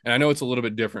time. And I know it's a little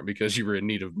bit different because you were in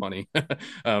need of money.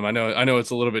 I know it's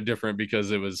a little bit different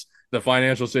because it was the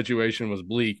financial situation was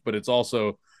bleak, but it's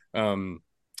also um,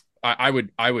 I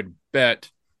would bet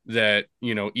that,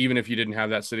 even if you didn't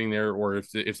have that sitting there, or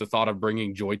if the thought of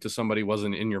bringing joy to somebody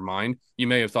wasn't in your mind, you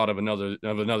may have thought of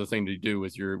another thing to do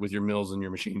with your mills and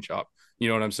your machine shop. You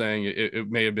know what I'm saying? It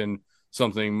may have been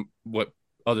something what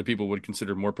other people would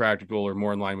consider more practical or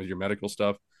more in line with your medical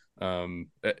stuff.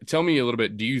 Tell me a little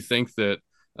bit.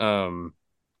 Um,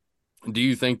 do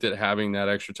you think that having that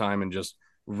extra time and just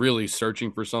really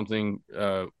searching for something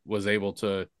was able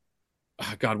to?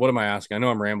 God, what am I asking? I know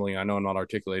I'm rambling. I know I'm not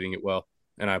articulating it well,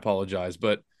 and I apologize.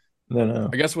 But No, no.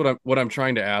 I guess what I'm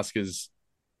trying to ask is,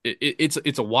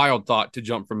 it's a wild thought to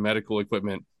jump from medical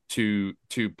equipment to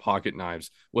pocket knives.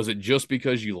 Was it just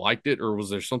because you liked it, or was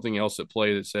there something else at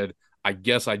play that said, I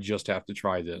guess I just have to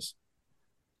try this?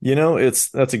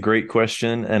 That's a great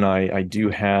question, and I do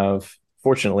have.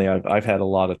 Fortunately, I've had a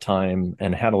lot of time,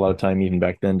 and had a lot of time even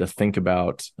back then, to think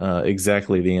about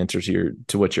exactly the answer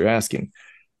to what you're asking.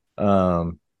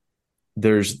 Um,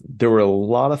 there were a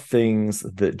lot of things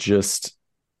that just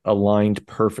aligned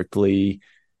perfectly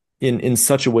in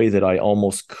such a way that I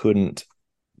almost couldn't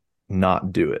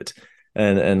not do it.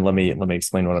 And let me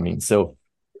explain what I mean. So,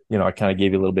 I kind of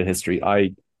gave you a little bit of history.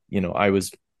 I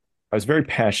was very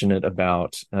passionate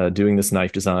about doing this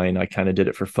knife design. I kind of did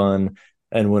it for fun.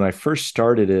 And when I first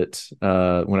started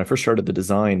the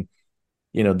design,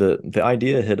 the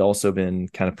idea had also been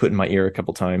kind of put in my ear a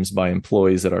couple times by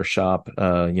employees at our shop.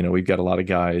 We've got a lot of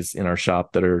guys in our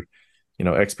shop that are,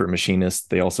 expert machinists.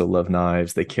 They also love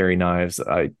knives. They carry knives.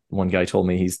 One guy told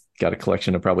me he's got a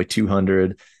collection of probably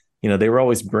 200. They were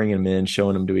always bringing them in,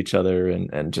 showing them to each other,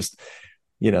 and just,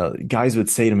 guys would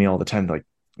say to me all the time, like,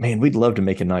 man, we'd love to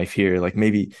make a knife here. Like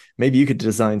maybe you could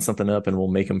design something up and we'll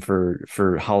make them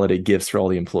for holiday gifts for all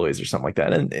the employees or something like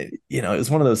that. And it was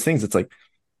one of those things. It's like,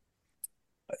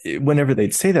 whenever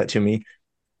they'd say that to me,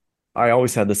 I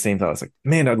always had the same thought. I was like,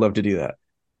 man, I'd love to do that.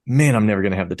 Man, I'm never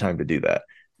going to have the time to do that.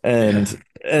 Yeah.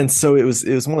 And so it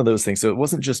was one of those things. So it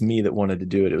wasn't just me that wanted to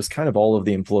do it. It was kind of all of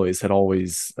the employees had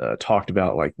always talked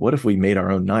about, like, what if we made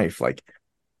our own knife? Like,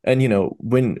 and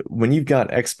when you've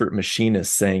got expert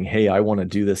machinists saying, hey, I want to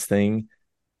do this thing,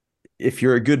 if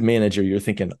you're a good manager, you're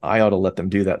thinking, I ought to let them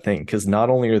do that thing, because not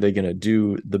only are they going to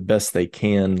do the best they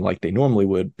can like they normally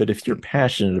would, but if you're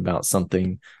passionate about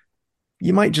something,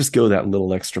 you might just go that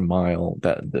little extra mile,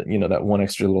 that one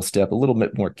extra little step, a little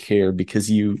bit more care,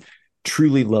 because you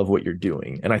truly love what you're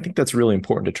doing. And I think that's really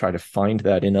important, to try to find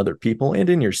that in other people and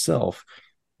in yourself,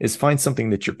 is find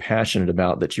something that you're passionate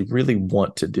about, that you really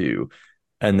want to do,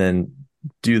 and then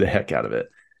do the heck out of it.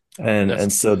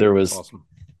 And so Awesome.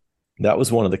 that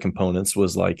was one of the components,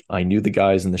 was like, I knew the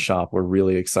guys in the shop were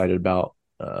really excited about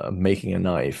making a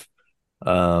knife.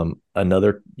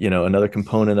 Another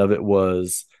component of it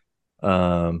was,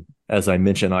 as I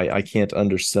mentioned, I can't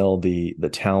undersell the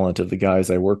talent of the guys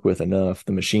I work with enough,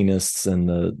 the machinists and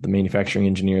the manufacturing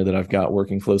engineer that I've got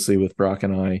working closely with Brock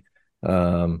and I.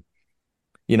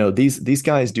 These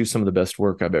guys do some of the best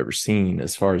work I've ever seen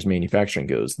as far as manufacturing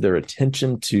goes. Their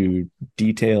attention to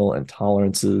detail and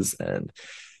tolerances, and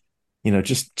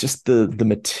just the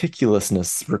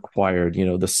meticulousness required,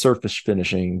 the surface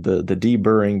finishing, the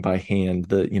deburring by hand,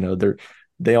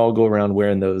 they all go around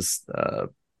wearing those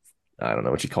I don't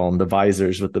know what you call them, the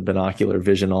visors with the binocular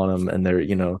vision on them, and they're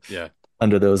Yeah.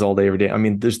 under those all day every day. I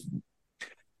mean, there's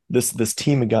this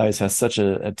team of guys has such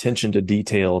a attention to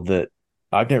detail that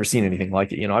I've never seen anything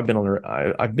like it.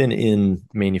 I've been in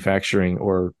manufacturing,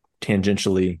 or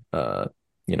tangentially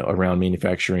around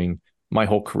manufacturing, my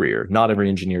whole career. Not every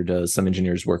engineer does. Some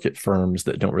engineers work at firms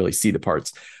that don't really see the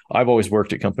parts. I've always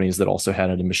worked at companies that also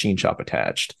had a machine shop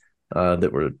attached,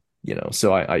 that were,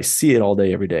 so I see it all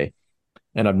day, every day.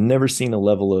 And I've never seen a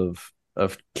level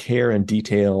of care and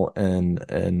detail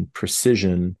and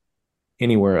precision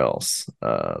anywhere else,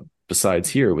 besides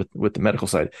here with the medical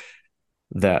side.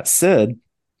 That said,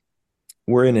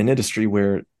 we're in an industry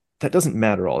where that doesn't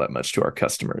matter all that much to our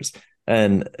customers.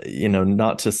 And,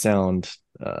 not to sound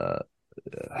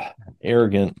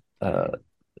arrogant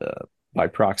by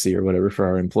proxy or whatever for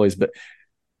our employees, but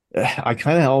I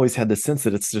kind of always had the sense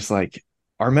that it's just like,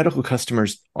 our medical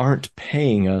customers aren't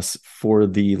paying us for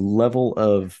the level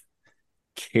of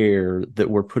care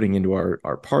that we're putting into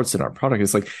our parts and our product.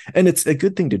 It's like, and it's a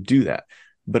good thing to do that.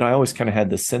 But I always kind of had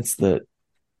the sense that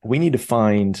we need to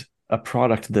find a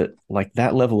product that, like,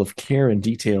 that level of care and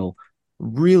detail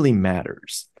really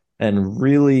matters, and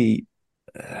really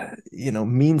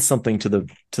means something to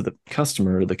the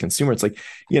customer or the consumer. It's like,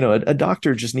 a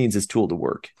doctor just needs his tool to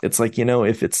work. It's like,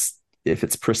 if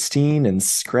it's pristine and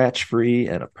scratch free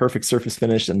and a perfect surface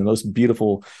finish and the most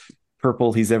beautiful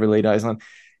purple he's ever laid eyes on,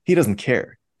 he doesn't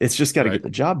care. It's just got to Right. get the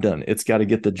job done. It's got to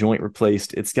get the joint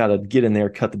replaced. It's got to get in there,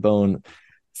 cut the bone,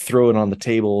 throw it on the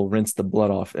table, rinse the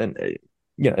blood off. And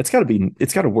it's got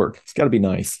to work. It's got to be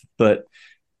nice. But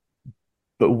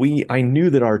I knew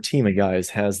that our team of guys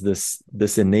has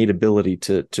this innate ability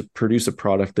to produce a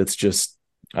product that's just,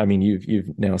 I mean,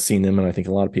 you've now seen them, and I think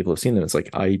a lot of people have seen them. It's like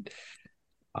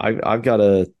I've got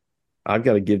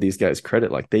to give these guys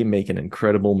credit. Like, they make an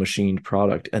incredible machined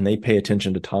product, and they pay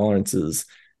attention to tolerances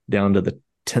down to the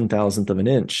 10,000th of an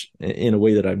inch in a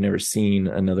way that I've never seen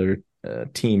another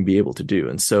team be able to do.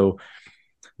 And so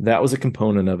that was a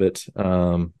component of it.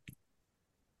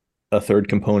 A third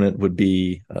component would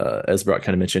be, as Brock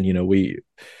kind of mentioned,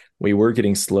 we were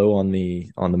getting slow on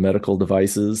the medical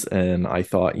devices, and I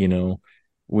thought,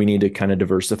 we need to kind of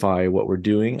diversify what we're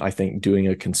doing. I think doing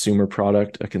a consumer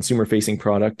facing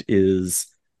product is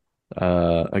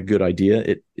a good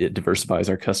idea. It diversifies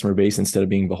our customer base instead of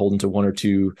being beholden to one or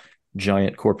two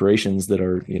giant corporations that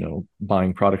are,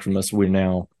 buying product from us. We're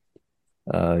now,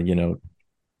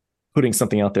 putting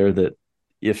something out there that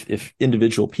if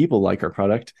individual people like our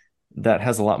product, that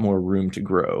has a lot more room to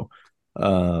grow.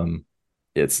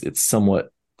 It's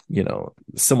somewhat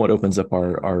opens up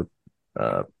our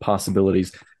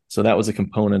possibilities. So that was a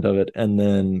component of it. And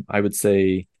then I would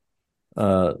say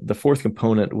the fourth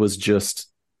component was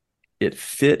just, it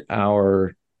fit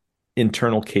our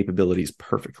internal capabilities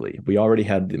perfectly. We already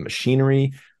had the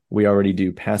machinery. We already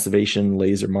do passivation,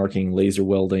 laser marking, laser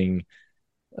welding,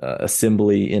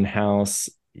 assembly in-house.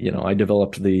 I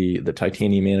developed the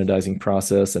titanium anodizing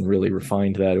process and really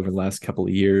refined that over the last couple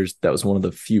of years. That was one of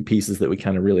the few pieces that we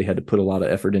kind of really had to put a lot of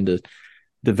effort into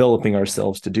developing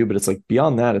ourselves to do. But it's like,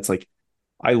 beyond that, it's like,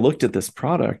 I looked at this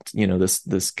product,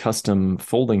 this custom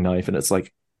folding knife, and it's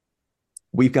like,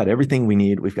 we've got everything we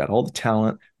need. We've got all the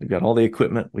talent, we've got all the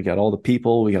equipment, we got all the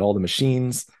people, we got all the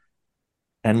machines,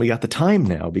 and we got the time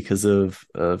now because of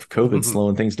COVID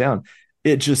slowing things down.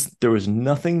 There was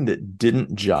nothing that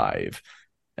didn't jive,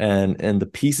 and the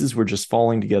pieces were just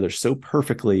falling together so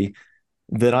perfectly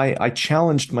that I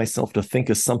challenged myself to think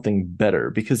of something better,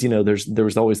 because there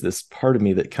was always this part of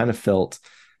me that kind of felt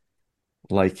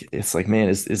like, it's like, man,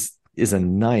 is a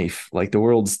knife, like the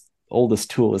world's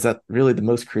oldest tool, is that really the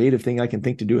most creative thing I can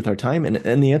think to do with our time?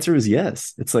 And the answer is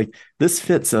yes. It's like, this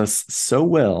fits us so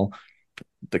well.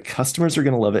 The customers are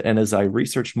going to love it. And as I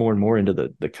researched more and more into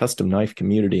the custom knife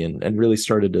community, and really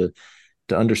started to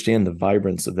understand the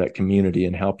vibrance of that community,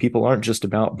 and how people aren't just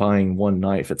about buying one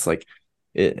knife. It's like,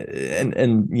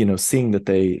 seeing that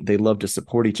they love to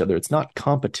support each other. It's not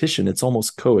competition. It's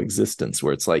almost coexistence,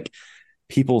 where it's like,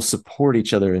 people support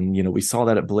each other. And we saw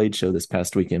that at Blade Show this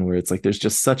past weekend, where it's like, there's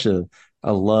just such a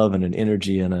love and an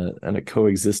energy and a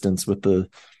coexistence with the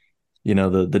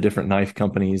different knife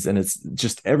companies. And it's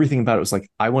just, everything about it was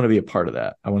like, I want to be a part of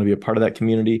that. I want to be a part of that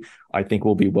community. I think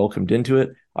we'll be welcomed into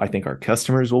it. I think our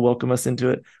customers will welcome us into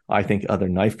it. I think other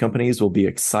knife companies will be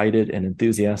excited and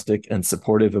enthusiastic and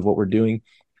supportive of what we're doing.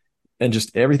 And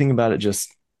just everything about it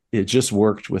just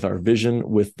worked with our vision,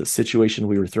 with the situation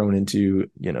we were thrown into,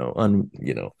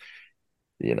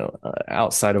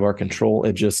 outside of our control.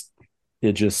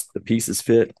 The pieces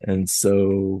fit. And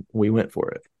so we went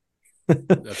for it.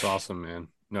 That's awesome, man.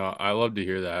 No, I love to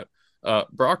hear that.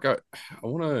 Brock, I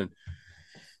want to,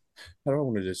 I don't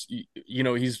want to just,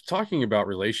 he's talking about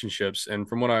relationships, and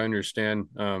from what I understand,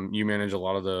 you manage a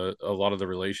lot of the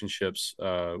relationships,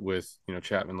 with,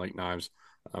 Chapman Lake Knives.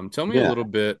 Tell me a Yeah. little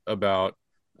bit about,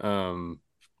 um,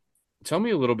 tell me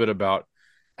a little bit about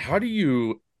how do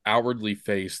you outwardly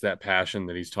face that passion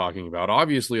that he's talking about?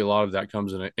 Obviously, a lot of that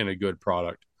comes in a good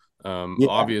product. Yeah.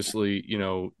 Obviously,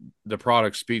 the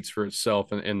product speaks for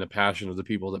itself, and the passion of the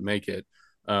people that make it.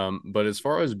 But as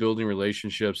far as building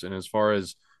relationships, and as far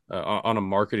as on a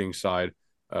marketing side,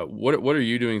 what are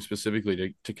you doing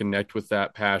specifically to connect with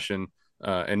that passion,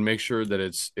 and make sure that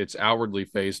it's outwardly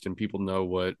faced and people know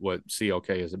what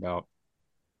CLK is about?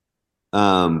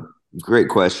 Great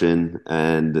question.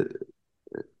 And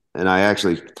I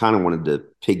actually kind of wanted to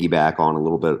piggyback on a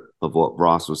little bit of what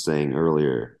Ross was saying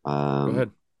earlier. Go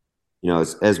ahead.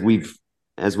 As we've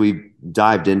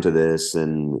dived into this,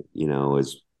 and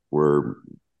as we're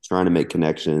trying to make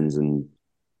connections and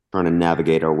trying to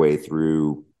navigate our way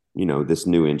through, this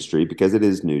new industry, because it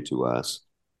is new to us.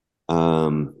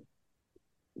 Um,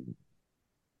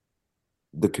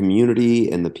 the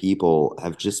community and the people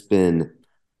have just been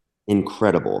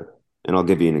incredible. And I'll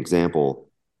give you an example.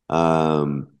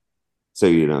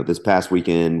 So, this past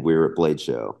weekend we were at Blade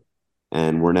Show,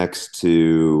 and we're next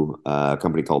to a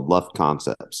company called Luft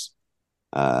Concepts.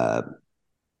 Uh,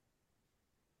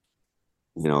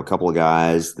 a couple of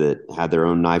guys that had their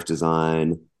own knife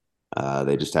design.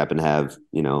 They just happened to have,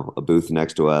 a booth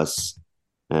next to us,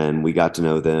 and we got to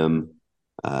know them.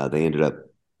 They ended up,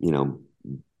 you know,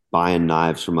 buying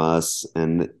knives from us,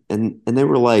 and they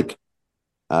were like,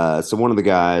 so one of the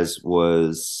guys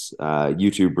was a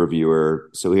YouTube reviewer,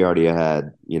 so he already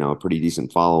had, a pretty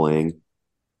decent following,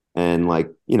 and like,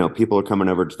 people are coming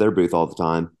over to their booth all the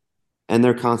time, and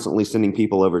they're constantly sending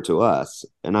people over to us,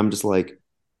 and I'm just like,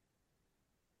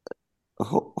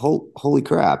 holy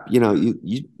crap, you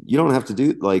don't have to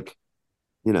do like,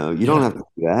 you don't Yeah. have to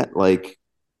do that. Like,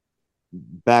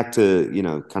 back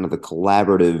to, kind of the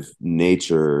collaborative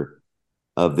nature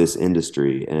of this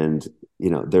industry. And,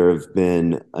 there have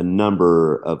been a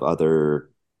number of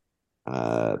other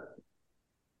uh,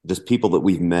 just people that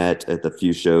we've met at the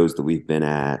few shows that we've been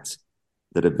at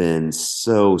that have been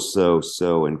so, so,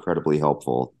 so incredibly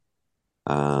helpful,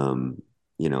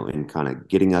 in kind of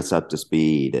getting us up to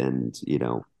speed and,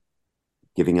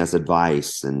 giving us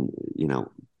advice. And,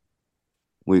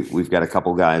 we've got a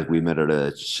couple guys we met at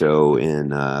a show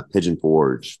in Pigeon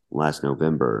Forge last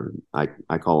November. I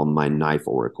call them my knife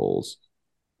oracles.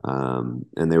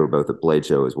 And they were both at Blade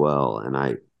Show as well. And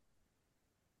I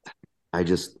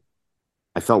just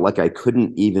I felt like I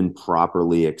couldn't even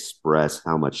properly express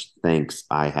how much thanks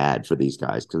I had for these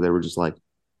guys, because they were just like,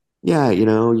 yeah,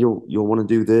 you'll want to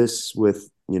do this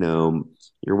with,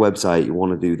 your website. You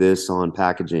want to do this on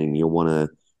packaging. You'll want to,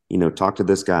 talk to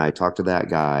this guy, talk to that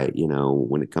guy,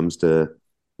 when it comes to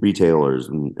retailers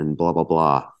and blah, blah,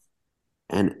 blah.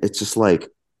 And it's just like,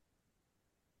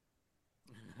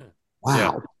 Yeah.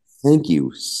 wow, thank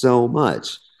you so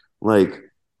much. Like,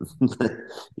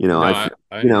 No, I,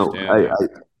 I understand. Yeah.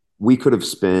 we could have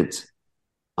spent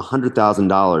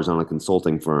 $100,000 on a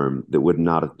consulting firm that would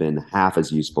not have been half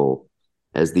as useful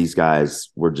as these guys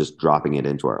were just dropping it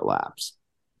into our laps.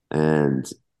 And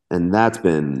that's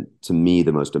been, to me,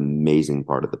 the most amazing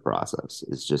part of the process.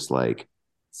 It's just like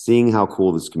seeing how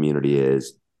cool this community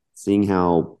is, seeing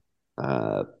how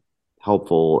uh,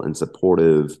 helpful and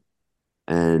supportive,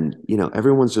 and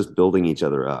everyone's just building each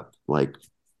other up. Like,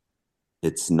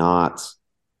 it's not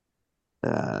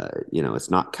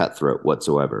it's not cutthroat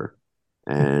whatsoever.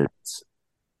 And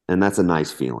that's a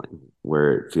nice feeling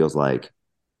where it feels like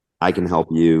I can help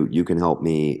you, you can help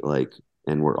me, like,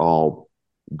 and we're all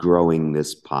growing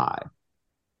this pie.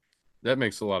 That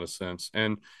makes a lot of sense.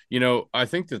 And I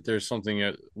think that there's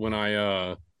something when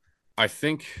I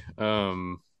think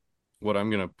what I'm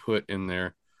going to put in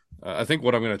there. I think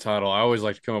what I'm going to title, I always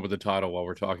like to come up with a title while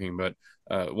we're talking, but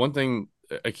one thing,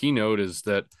 a keynote is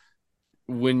that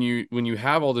when you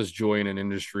have all this joy in an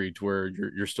industry to where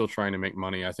you're still trying to make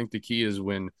money, I think the key is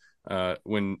when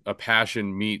a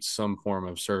passion meets some form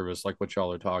of service, like what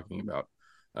y'all are talking about.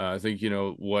 I think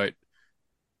what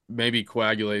maybe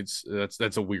coagulates.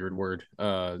 That's a weird word.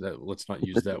 That let's not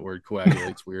use that word.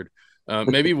 Coagulates weird.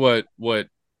 Maybe what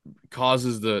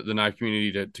causes the knife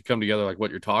community to come together, like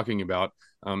what you're talking about,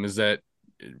 is that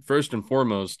first and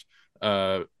foremost,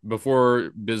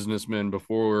 before businessmen,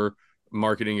 before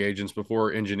marketing agents,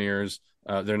 before engineers,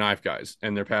 they're knife guys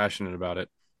and they're passionate about it.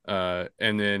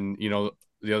 And then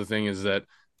the other thing is that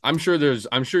I'm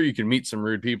sure you can meet some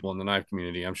rude people in the knife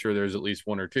community. I'm sure there's at least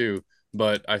one or two,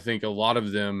 but I think a lot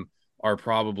of them are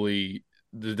probably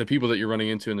the people that you're running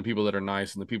into, and the people that are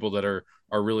nice, and the people that are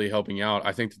really helping out.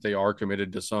 I think that they are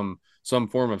committed to some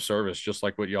form of service, just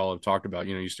like what y'all have talked about.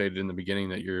 You stated in the beginning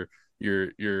that your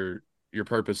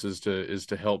purpose is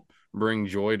to help bring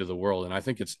joy to the world, and I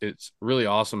think it's really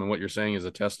awesome. And what you're saying is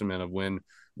a testament of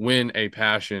when a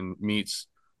passion meets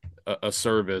a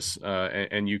service,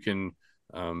 and you can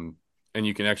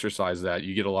exercise that,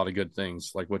 you get a lot of good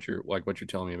things, like what you're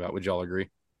telling me about. Would y'all agree?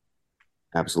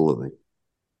 Absolutely.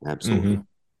 Absolutely. Mm-hmm.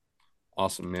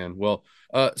 Awesome, man. Well,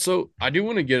 so I do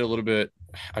want to get a little bit,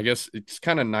 I guess it's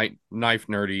kind of knife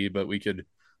nerdy, but we could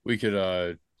we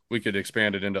could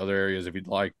expand it into other areas if you'd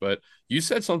like. But you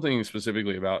said something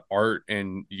specifically about art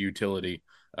and utility.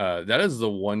 That is the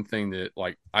one thing that,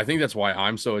 like, I think that's why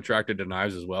I'm so attracted to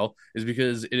knives as well, is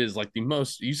because it is like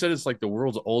you said it's like the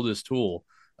world's oldest tool.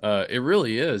 It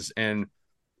really is. And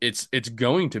it's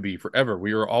going to be forever.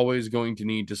 We are always going to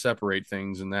need to separate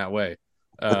things in that way.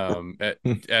 Um, at,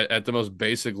 at the most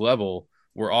basic level,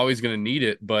 we're always going to need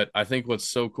it. But I think what's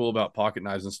so cool about pocket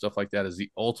knives and stuff like that is the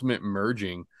ultimate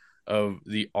merging of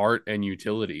the art and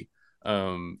utility.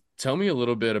 Tell me a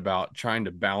little bit about trying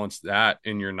to balance that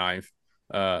in your knife.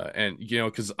 And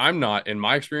because in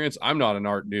my experience, I'm not an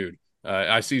art dude.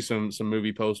 I see some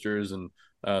movie posters and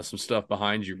some stuff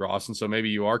behind you, Ross, and so maybe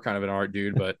you are kind of an art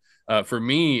dude. But for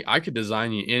me, I could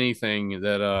design you anything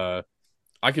that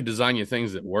I could design you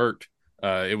things that worked.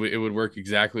 It would work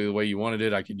exactly the way you wanted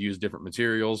it. I could use different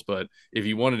materials, but if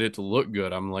you wanted it to look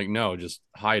good, I'm like, no, just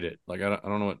hide it. Like I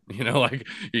don't know what like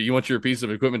you want your piece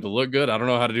of equipment to look good. I don't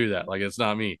know how to do that. Like it's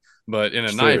not me. But in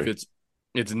a knife, Sure.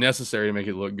 it's necessary to make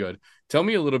it look good. Tell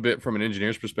me a little bit from an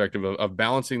engineer's perspective of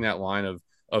balancing that line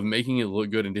of making it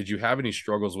look good. And did you have any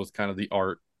struggles with kind of the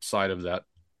art side of that?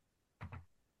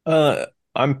 Uh,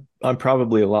 I'm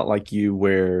probably a lot like you,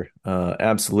 where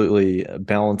absolutely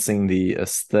balancing the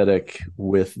aesthetic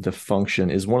with the function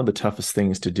is one of the toughest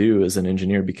things to do as an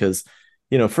engineer, because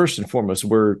first and foremost,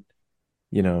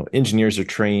 engineers are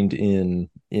trained in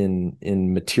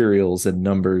materials and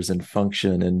numbers and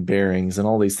function and bearings and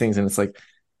all these things, and it's like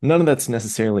none of that's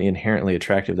necessarily inherently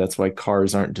attractive. That's why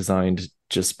cars aren't designed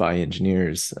just by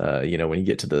engineers. When you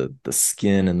get to the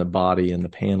skin and the body and the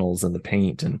panels and the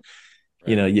paint, and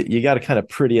Right. you got to kind of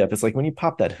pretty up. It's like when you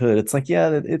pop that hood, it's like,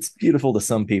 yeah, it's beautiful to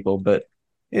some people, but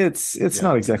it's Yeah.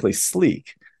 not exactly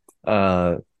sleek.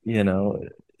 uh you know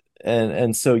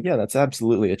and so yeah, that's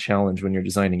absolutely a challenge when you're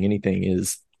designing anything.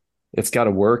 Is it's got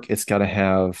to work, it's got to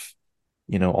have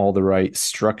all the right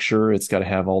structure, it's got to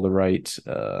have all the right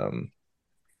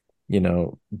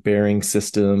bearing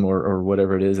system, or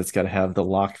whatever it is. It's got to have the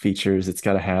lock features, it's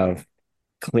got to have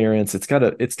clearance, it's got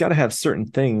to have certain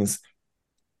things.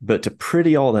 But to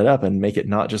pretty all that up and make it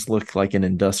not just look like an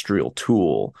industrial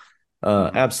tool,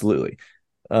 Mhm. absolutely.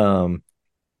 um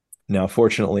Now,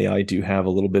 fortunately, I do have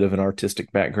a little bit of an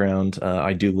artistic background.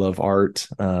 I do love art.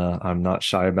 I'm not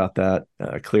shy about that,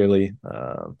 clearly.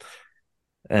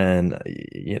 And,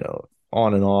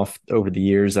 on and off over the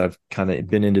years, I've kind of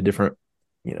been into different,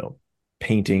 you know,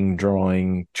 painting,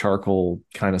 drawing, charcoal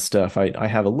kind of stuff. I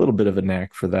have a little bit of a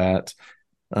knack for that.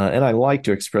 And I like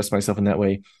to express myself in that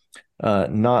way,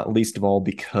 not least of all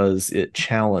because it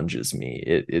challenges me.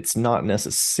 It's not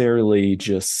necessarily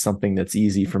just something that's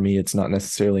easy for me. It's not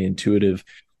necessarily intuitive,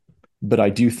 but I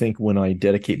do think when I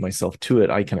dedicate myself to it,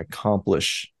 I can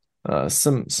accomplish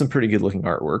some pretty good looking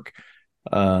artwork.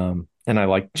 And I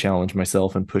like to challenge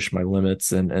myself and push my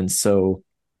limits. And so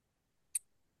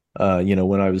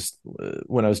when I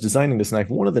was designing this knife,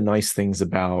 one of the nice things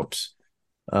about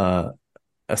uh,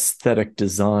 aesthetic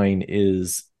design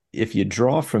is if you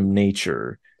draw from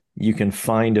nature, you can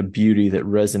find a beauty that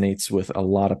resonates with a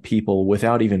lot of people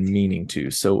without even meaning to.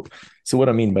 So what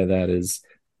I mean by that is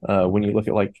when you look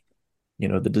at, like,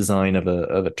 the design of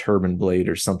a turbine blade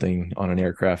or something on an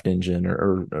aircraft engine,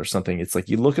 or something, it's like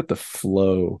you look at the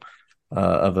flow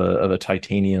of a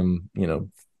titanium,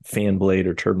 fan blade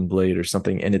or turbine blade or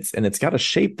something, and it's got a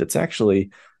shape that's actually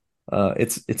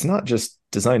it's not just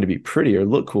designed to be pretty or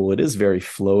look cool. It is very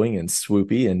flowing and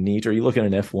swoopy and neat. Or you look at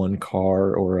an F1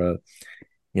 car, or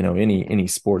any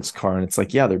sports car, and it's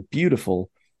like, yeah, they're beautiful,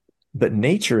 but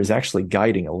nature is actually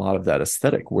guiding a lot of that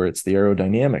aesthetic, where it's the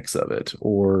aerodynamics of it,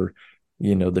 or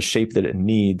the shape that it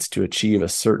needs to achieve a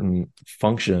certain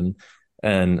function.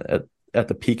 And at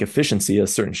the peak efficiency, a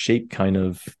certain shape kind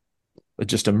of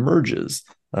just emerges,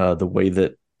 the way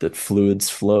that fluids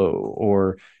flow.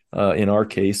 Or in our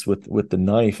case with the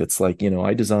knife, it's like,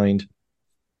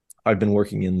 I've been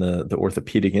working in the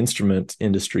orthopedic instrument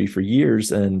industry for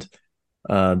years, and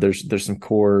there's some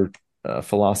core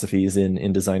philosophies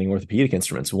in designing orthopedic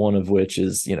instruments. One of which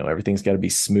is, everything's got to be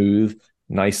smooth,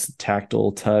 nice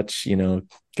tactile touch.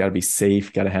 Got to be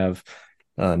safe, got to have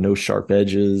no sharp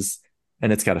edges,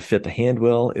 and it's got to fit the hand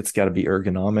well. It's got to be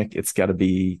ergonomic. It's got to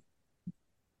be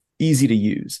easy to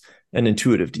use and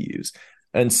intuitive to use.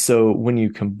 And so when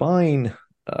you combine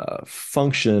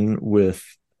function with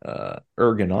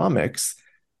ergonomics,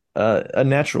 a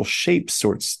natural shape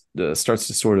starts to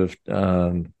sort of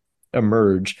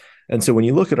emerge. And so when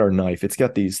you look at our knife, it's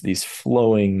got these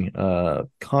flowing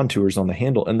contours on the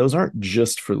handle, and those aren't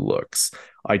just for looks.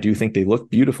 I do think they look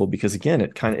beautiful because, again,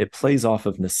 it plays off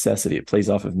of necessity. It plays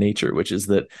off of nature, which is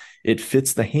that it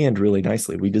fits the hand really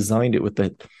nicely. We designed it with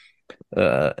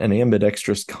an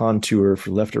ambidextrous contour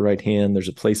for left or right hand. There's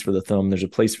a place for the thumb. There's a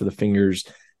place for the fingers.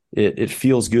 It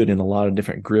feels good in a lot of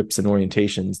different grips and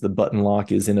orientations. The button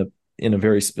lock is in a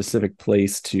very specific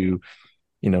place to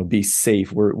be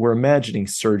safe. We're imagining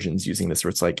surgeons using this, where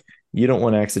it's like, you don't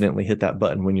want to accidentally hit that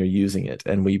button when you're using it,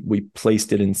 and we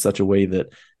placed it in such a way that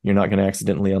you're not going to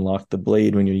accidentally unlock the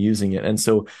blade when you're using it. And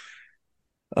so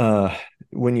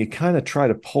when you kind of try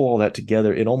to pull all that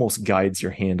together, it almost guides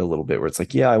your hand a little bit, where it's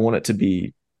like, yeah, I want it to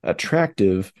be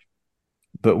attractive,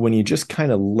 but when you just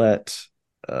kind of let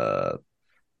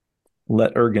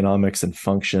ergonomics and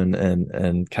function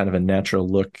and kind of a natural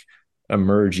look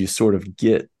emerge, you sort of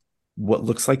get what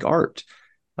looks like art.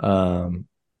 Um,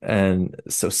 and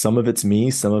so some of it's me,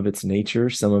 some of it's nature,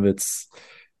 some of it's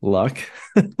luck.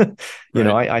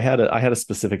 Right. I had a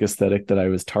specific aesthetic that I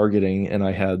was targeting, and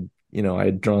I had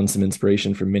drawn some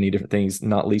inspiration from many different things,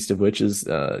 not least of which is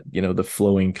the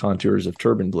flowing contours of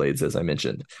turbine blades, as I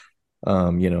mentioned.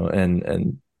 And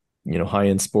high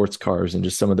end sports cars, and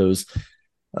just some of those.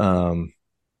 Um,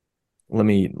 let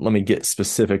me get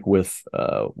specific with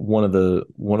one of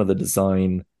the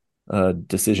design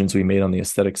decisions we made on the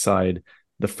aesthetic side.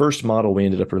 The first model we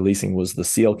ended up releasing was the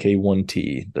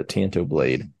CLK1T, the Tanto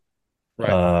blade.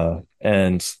 Right.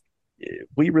 And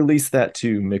we released that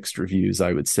to mixed reviews,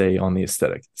 I would say, on the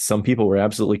aesthetic. Some people were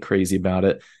absolutely crazy about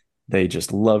it. They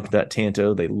just loved that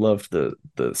Tanto. They loved the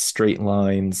straight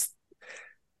lines.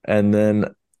 And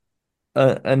then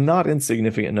a not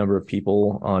insignificant number of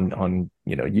people on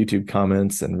YouTube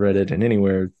comments and Reddit and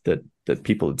anywhere that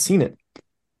people had seen it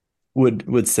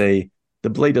would say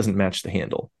the blade doesn't match the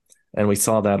handle. And we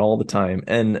saw that all the time.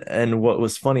 And what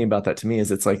was funny about that to me is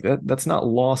it's like that's not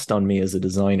lost on me as a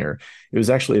designer. It was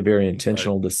actually a very Right.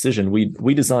 intentional decision.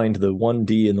 We designed the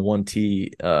 1D and the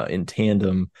 1T in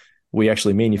tandem. We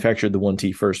actually manufactured the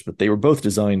 1T first, but they were both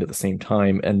designed at the same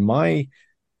time. And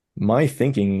my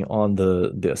thinking on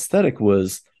the aesthetic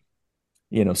was,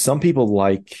 some people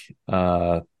like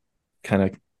kind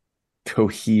of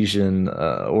cohesion,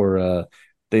 or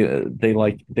they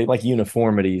like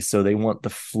uniformity, so they want the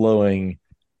flowing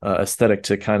aesthetic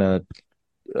to kind of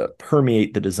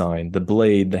permeate the design, the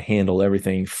blade, the handle,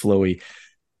 everything flowy.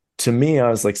 To me, I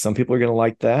was like, some people are going to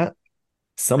like that.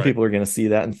 Some Right. people are going to see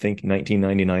that and think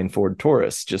 1999 Ford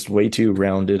Taurus, just way too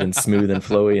rounded and smooth and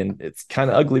flowy, and it's kind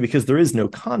of ugly because there is no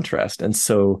contrast. And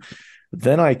so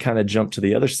then I kind of jumped to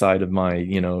the other side of my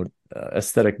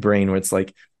aesthetic brain, where it's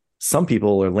like some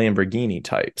people are Lamborghini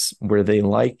types, where they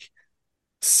like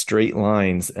straight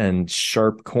lines and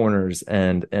sharp corners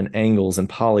and angles and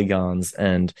polygons,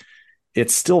 and it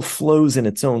still flows in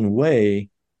its own way,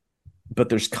 but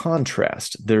there's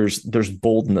contrast, there's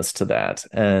boldness to that.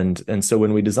 And so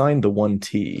when we designed the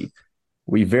 1T,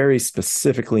 we very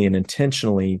specifically and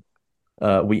intentionally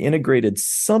we integrated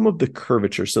some of the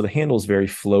curvature, so the handle's very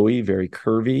flowy, very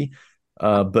curvy,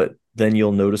 but then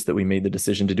you'll notice that we made the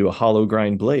decision to do a hollow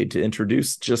grind blade to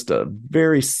introduce just a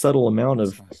very subtle amount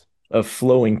That's of nice.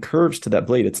 flowing curves to that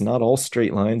blade. It's not all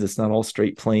straight lines, it's not all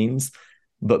straight planes,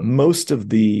 but most of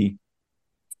the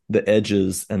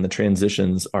edges and the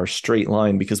transitions are straight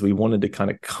line, because we wanted to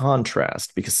kind of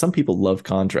contrast, because some people love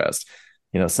contrast.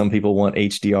 Some people want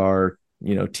HDR,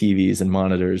 TVs and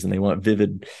monitors, and they want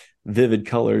vivid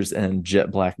colors and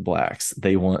jet black blacks.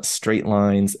 They want straight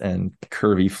lines and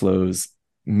curvy flows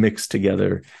mixed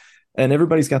together. And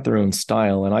everybody's got their own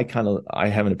style, and I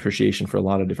have an appreciation for a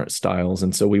lot of different styles,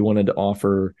 and so we wanted to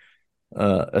offer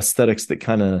aesthetics that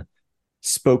kind of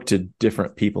spoke to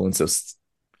different people. And so,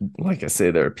 like I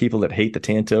say, there are people that hate the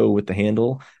Tanto with the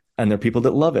handle, and there are people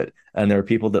that love it, and there are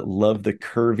people that love the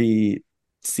curvy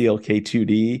CLK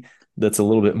 2D that's a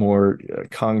little bit more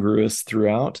congruous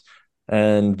throughout,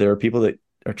 and there are people that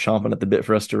are chomping at the bit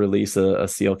for us to release a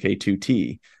CLK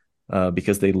 2T,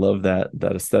 because they love that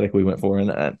aesthetic we went for.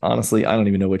 And honestly, I don't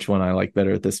even know which one I like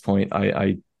better at this point.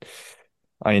 I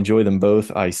enjoy them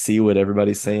both. I see what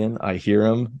everybody's saying. I hear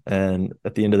them, and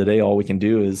at the end of the day, all we can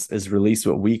do is release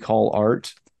what we call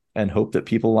art and hope that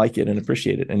people like it and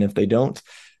appreciate it. And if they don't,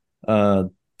 uh,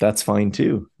 that's fine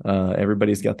too.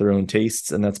 Everybody's got their own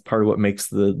tastes, and that's part of what makes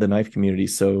the knife community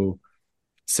so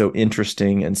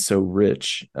interesting and so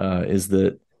rich. Is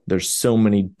that there's so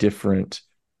many different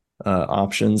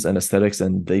options and aesthetics,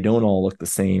 and they don't all look the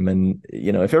same. And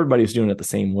if everybody was doing it the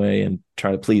same way and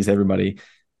try to please everybody,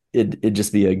 it'd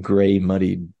just be a gray,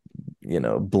 muddy,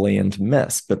 bland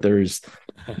mess. But there's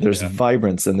Yeah.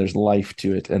 vibrance, and there's life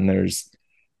to it, and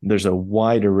there's a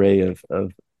wide array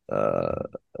uh,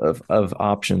 of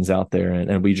options out there,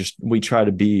 and we try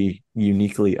to be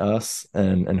uniquely us,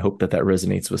 and hope that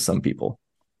resonates with some people.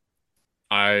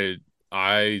 I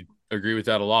I agree with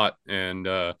that a lot, and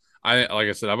I like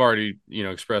I said, I've already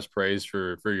expressed praise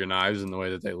for your knives and the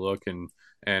way that they look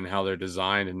and how they're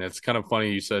designed, and it's kind of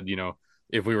funny you said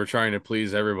if we were trying to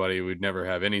please everybody, we'd never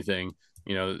have anything.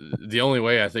 The only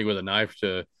way I think with a knife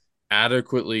to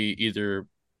adequately either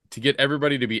to get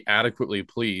everybody to be adequately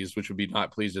pleased, which would be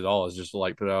not pleased at all, is just to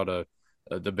like put out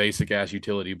the basic ass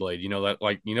utility blade. That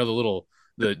like the little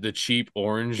the cheap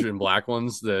orange and black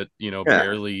ones that Yeah.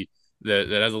 barely that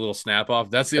has a little snap off.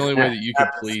 That's the only way Snap, that you could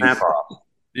snap please. off.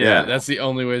 Yeah, Yeah. that's the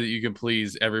only way that you can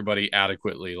please everybody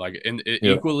adequately, like and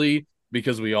Yeah. equally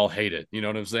because we all hate it. You know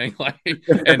what I'm saying? Like,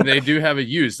 and they do have a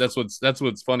use. That's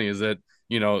what's funny is that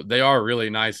they are really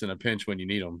nice in a pinch when you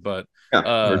need them. But Yeah.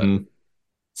 Mhm.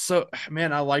 so,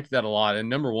 man, I like that a lot. And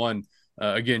number one,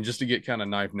 again, just to get kind of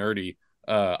knife nerdy,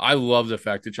 I love the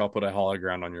fact that y'all put a hollow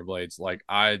ground on your blades.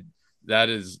 That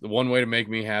is the one way to make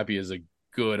me happy is a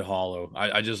good hollow.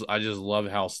 I just love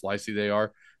how slicey they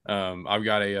are. I've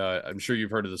got I'm sure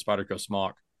you've heard of the Spyderco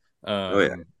Smock. Oh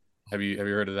yeah. Have you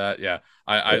heard of that? Yeah.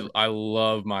 I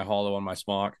love my hollow on my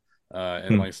Smock.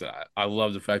 And Hmm. like I said, I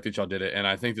love the fact that y'all did it. And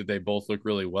I think that they both look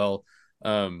really well.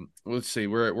 Let's see,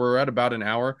 we're at about an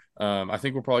hour. I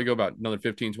think we'll probably go about another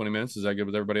 15-20 minutes. Is that good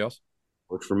with everybody else?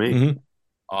 Works for me. Mhm.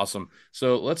 Awesome.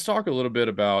 So let's talk a little bit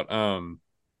about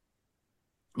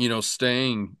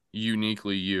staying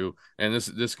uniquely you. And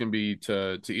this can be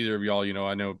to either of y'all.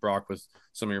 I know Brock, with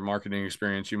some of your marketing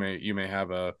experience, you may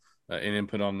have an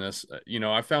input on this.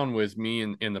 I found with me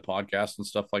in the podcast and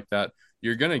stuff like that,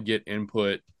 you're gonna get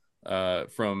input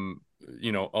from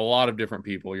a lot of different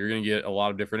people. You're gonna get a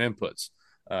lot of different inputs.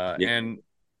 Yeah. And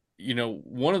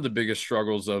one of the biggest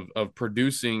struggles of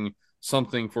producing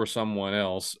something for someone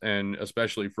else, and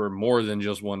especially for more than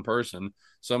just one person,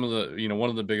 one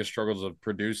of the biggest struggles of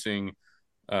producing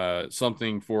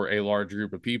something for a large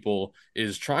group of people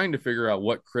is trying to figure out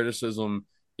what criticism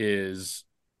do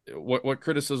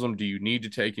you need to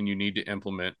take and you need to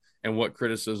implement, and what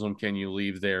criticism can you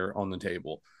leave there on the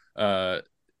table.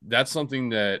 That's something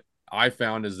that I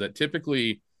found is that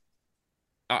typically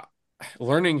uh,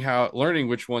 learning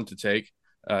which one to take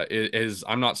is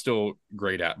I'm not still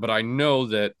great at, but I know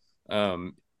that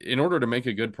in order to make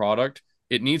a good product,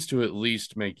 it needs to at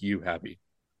least make you happy.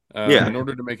 Yeah. In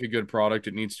order to make a good product,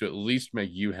 it needs to at least make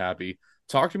you happy.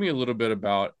 Talk to me a little bit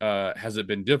about has it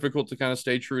been difficult to kind of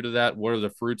stay true to that? What are the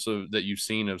fruits that you've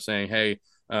seen of saying, hey,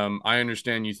 I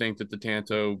understand you think that the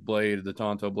Tonto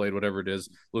blade, whatever it is,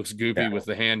 looks goofy Yeah. with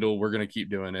the handle. We're going to keep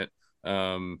doing it.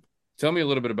 Tell me a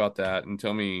little bit about that, and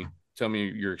tell me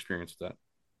your experience with that.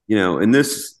 And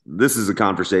this is a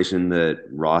conversation that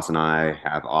Ross and I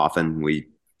have often. We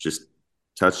just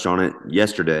touched on it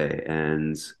yesterday,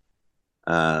 and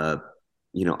uh,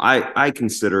 I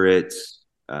consider it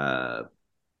uh,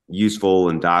 useful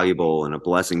and valuable and a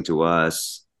blessing to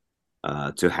us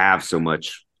to have so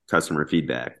much customer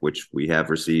feedback, which we have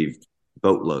received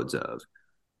boatloads of.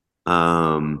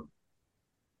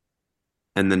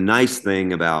 And the nice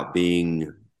thing about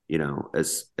being,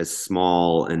 as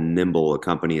small and nimble a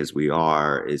company as we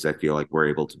are, is I feel like we're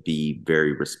able to be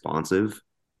very responsive.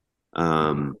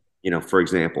 For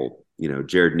example,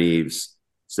 Jared Neves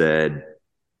said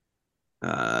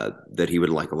that he would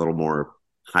like a little more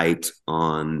height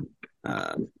on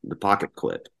the pocket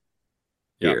clip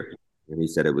Yeah. here. And he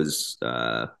said it was,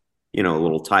 a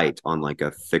little tight on like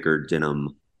a thicker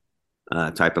denim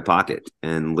type of pocket.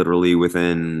 And literally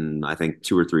within, I think,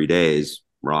 2 or 3 days,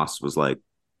 Ross was like,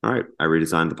 all right, I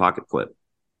redesigned the pocket clip,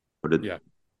 Yeah.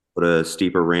 put a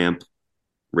steeper ramp,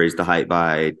 raised the height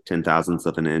by 10 thousandths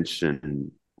of an inch,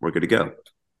 and we're good to go.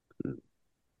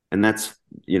 And that's,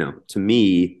 to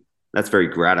me, that's very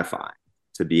gratifying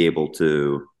to be able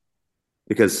to,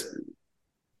 because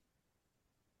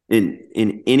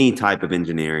in any type of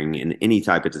engineering, in any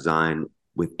type of design,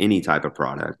 with any type of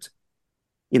product,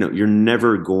 you're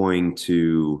never going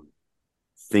to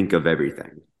think of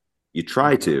everything. You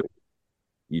try to,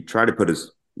 put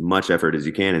as much effort as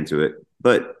you can into it,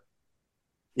 but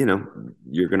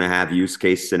you're going to have use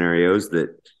case scenarios that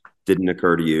didn't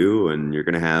occur to you, and you're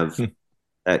going to have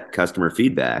that customer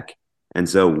feedback. And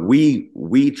so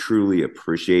we truly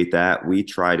appreciate that. We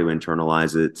try to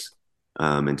internalize it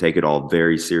and take it all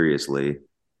very seriously,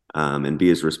 and be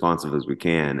as responsive as we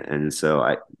can. And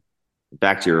so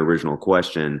back to your original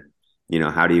question,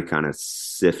 how do you kind of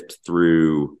sift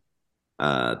through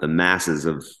the masses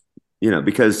of,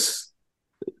 because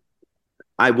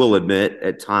I will admit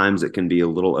at times it can be a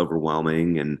little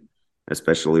overwhelming, and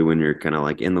especially when you're kind of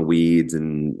like in the weeds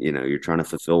and, you're trying to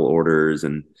fulfill orders,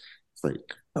 and it's like,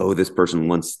 oh, this person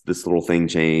wants this little thing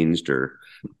changed, or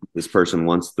this person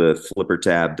wants the flipper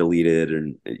tab deleted,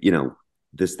 and,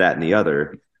 this, that, and the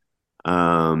other.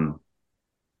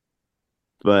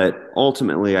 But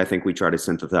ultimately, I think we try to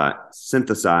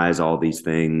synthesize all these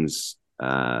things,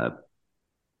 and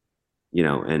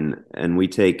we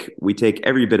take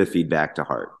every bit of feedback to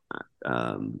heart.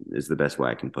 Is the best way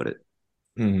I can put it.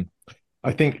 Mhm.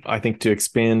 I think to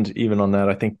expand even on that,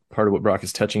 I think part of what Brock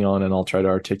is touching on, and I'll try to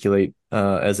articulate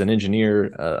as an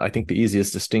engineer, I think the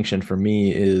easiest distinction for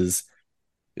me is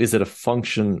it a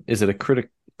function? Is it a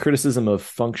criticism of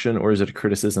function, or is it a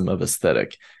criticism of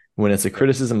aesthetic? When it's a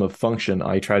criticism of function,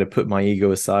 I try to put my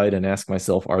ego aside and ask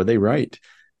myself, are they right?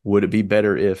 Would it be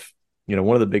better if,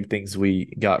 one of the big things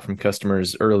we got from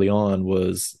customers early on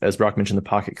was, as Brock mentioned, the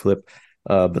pocket clip.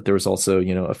 But there was also,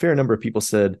 a fair number of people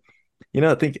said,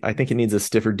 I think it needs a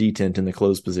stiffer detent in the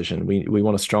closed position. We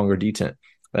want a stronger detent.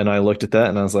 And I looked at that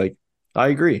and I was like, I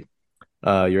agree.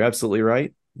 You're absolutely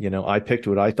right. I picked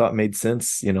what I thought made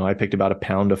sense. I picked about a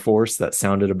pound of force. That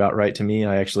sounded about right to me.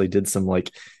 I actually did some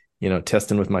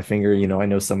testing with my finger. I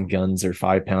know some guns are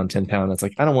 5 pound, 10 pound. That's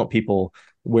like, I don't want people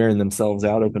wearing themselves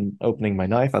out opening my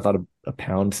knife. I thought a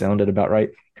pound sounded about right,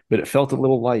 but it felt a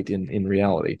little light in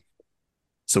reality.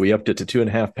 So we upped it to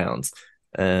 2.5 pounds.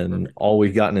 And all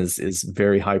we've gotten is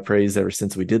very high praise ever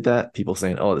since we did that. People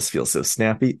saying, "Oh, this feels so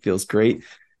snappy, feels great."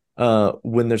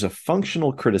 When there's a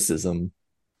functional criticism,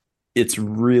 it's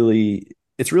really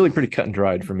pretty cut and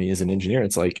dried for me as an engineer.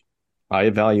 It's like I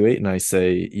evaluate and I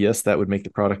say, yes, that would make the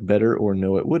product better, or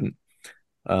no, it wouldn't.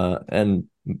 And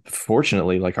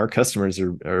fortunately, like our customers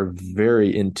are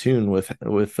very in tune with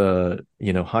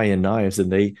high end knives, and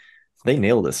they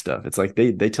nail this stuff. It's like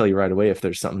they tell you right away if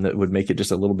there's something that would make it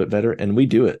just a little bit better, and we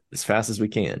do it as fast as we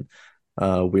can.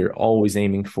 We're always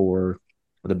aiming for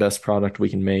the best product we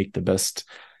can make, the best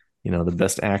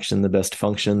action, the best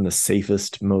function, the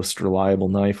safest, most reliable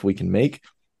knife we can make.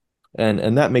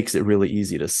 And that makes it really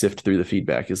easy to sift through the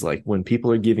feedback. Is like when people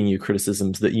are giving you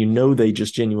criticisms that they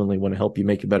just genuinely want to help you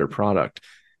make a better product,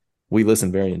 we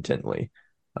listen very intently.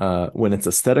 When it's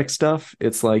aesthetic stuff,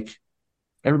 it's like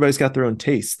everybody's got their own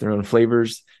tastes, their own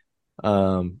flavors.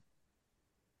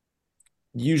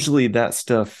 Usually that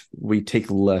stuff we take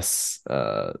less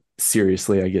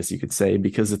seriously, I guess you could say,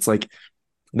 because it's like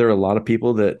there are a lot of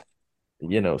people that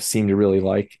seem to really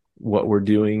like what we're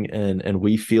doing, and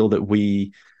we feel that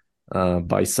we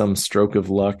by some stroke of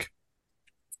luck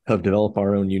have developed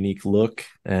our own unique look,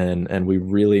 and we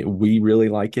really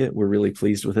like it. We're really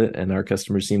pleased with it, and our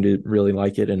customers seem to really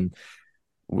like it. And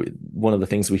one of the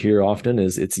things we hear often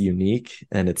is it's unique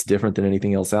and it's different than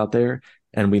anything else out there,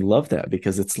 and we love that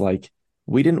because it's like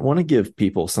we didn't want to give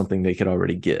people something they could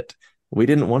already get. We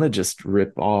didn't want to just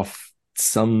rip off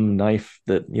some knife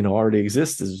that already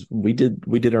exists. Is we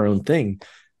did our own thing.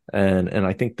 And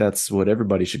I think that's what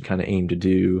everybody should kind of aim to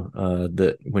do.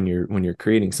 That when you're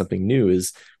creating something new,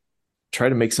 is try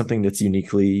to make something that's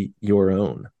uniquely your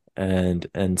own,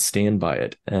 and stand by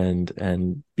it,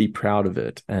 and be proud of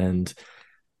it, and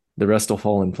the rest will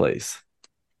fall in place.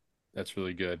 That's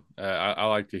really good. I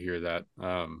like to hear that.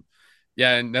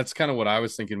 Yeah, and that's kind of what I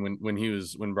was thinking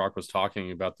when Brock was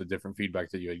talking about the different feedback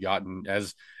that you had gotten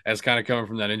as kind of coming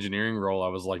from that engineering role. I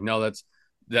was like, no,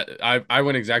 I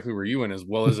went exactly where you went as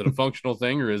well. Is it a functional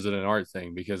thing or is it an art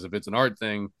thing? Because if it's an art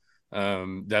thing,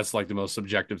 that's like the most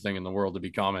subjective thing in the world to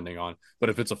be commenting on. But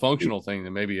if it's a functional thing,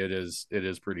 then maybe it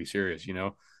is pretty serious,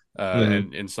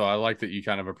 Mhm. and so I like that you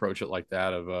kind of approach it like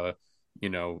that of you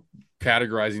know,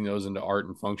 categorizing those into art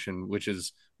and function, which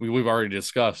is we've already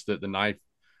discussed that the knife.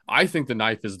 I think the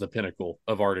knife is the pinnacle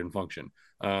of art and function.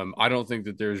 I don't think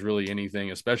that there's really anything,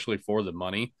 especially for the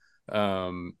money.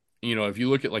 If you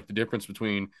look at like the difference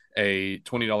between a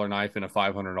 $20 knife and a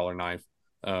 $500 knife,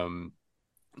 um,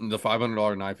 the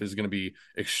 $500 knife is going to be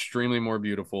extremely more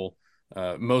beautiful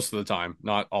most of the time,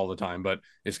 not all the time, but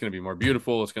it's going to be more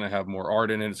beautiful. It's going to have more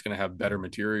art in it. It's going to have better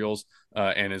materials.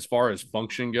 And as far as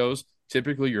function goes,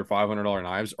 typically your $500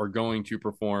 knives are going to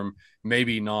perform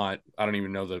maybe not, I don't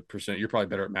even know the percent. You're probably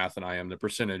better at math than I am, the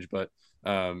percentage, but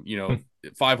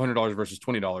 $500 versus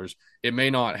 $20, it may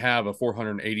not have a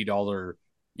 $480,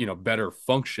 better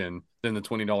function than the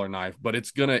 $20 knife, but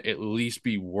it's going to at least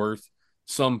be worth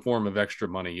some form of extra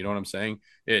money. You know what I'm saying?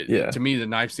 Yeah. To me, the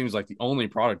knife seems like the only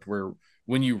product where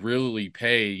when you really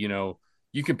pay,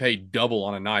 you can pay double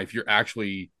on a knife.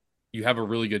 You have a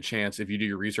really good chance if you do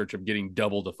your research of getting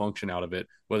double the function out of it,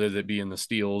 whether that be in the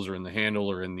steels or in the handle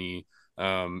or in the, the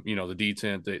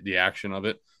detent, the action of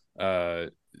it. I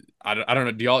don't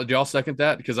know. Do y'all second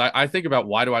that? Because I think about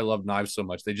why do I love knives so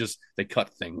much? They cut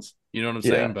things. You know what I'm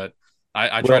saying? Yeah. But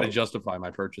I try to Well, justify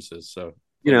my purchases. So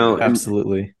You let me know, know. and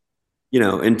absolutely.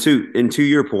 and to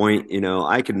your point,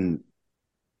 I can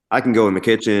go in the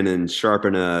kitchen and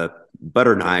sharpen a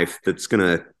butter knife that's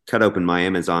gonna cut open my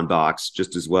Amazon box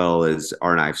just as well as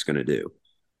our knife's gonna do.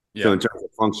 So Yeah. in terms of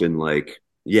function, like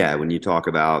yeah, when you talk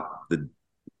about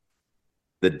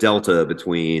the delta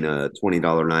between a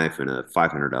 $20 knife and a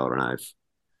 $500 knife,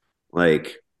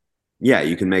 like yeah,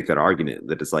 you can make that argument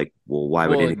that it's like, well, why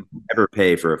would Well, anyone ever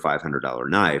pay for a $500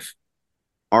 knife?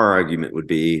 Our argument would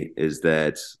be is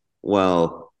that,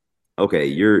 well, okay,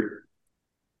 your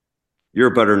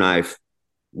butter knife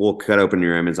will cut open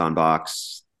your Amazon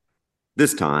box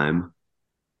this time,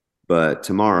 but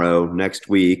tomorrow, next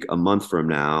week, a month from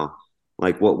now,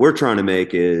 like what we're trying to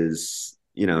make is,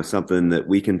 something that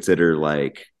we consider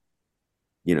like,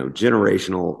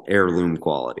 generational heirloom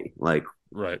quality. Like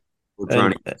Right. we're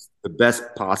trying And to use the best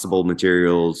possible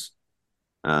materials,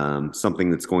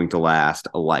 something that's going to last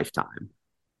a lifetime.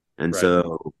 And Right.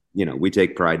 so, we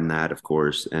take pride in that, of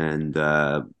course. And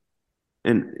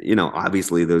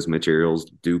obviously those materials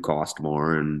do cost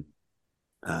more, and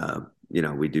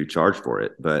we do charge for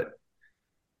it,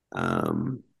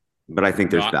 um, but I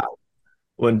think there's No, value.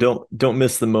 when don't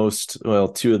miss the most well,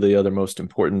 two of the other most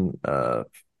important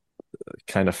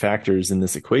kind of factors in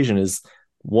this equation is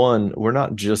one, we're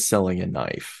not just selling a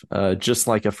knife, just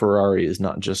like a Ferrari is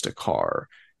not just a car.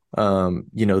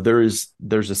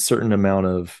 There's a certain amount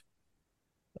of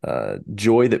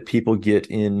joy that people get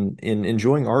in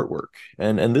enjoying artwork,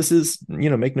 and this is,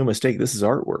 make no mistake, this is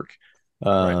artwork.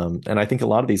 right. And I think a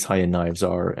lot of these high end knives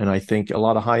are, and I think a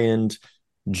lot of high end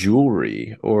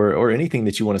jewelry or anything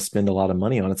that you want to spend a lot of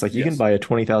money on. It's like you can Yes. buy a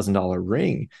 $20,000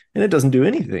 ring and it doesn't do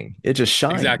anything. It just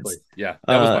Exactly. shines. Yeah.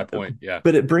 That was Uh, my point. Yeah.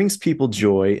 but it brings people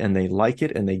joy and they like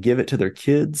it and they give it to their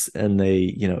kids and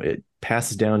it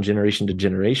passes down generation to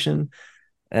generation.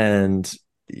 And,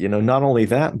 not only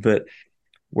that, but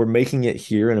we're making it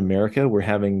here in America. We're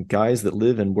having guys that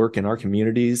live and work in our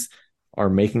communities are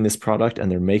making this product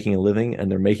and they're making a living and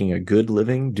they're making a good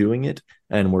living doing it.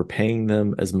 And we're paying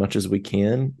them as much as we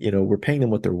can. We're paying them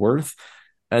what they're worth.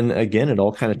 And again, it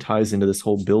all kind of ties into this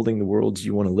whole building the worlds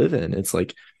you want to live in. It's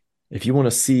like, if you want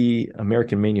to see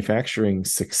American manufacturing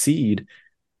succeed,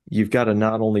 you've got to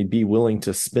not only be willing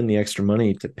to spend the extra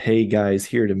money to pay guys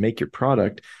here to make your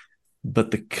product,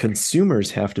 but the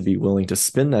consumers have to be willing to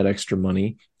spend that extra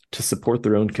money to support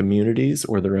their own communities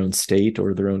or their own state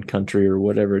or their own country or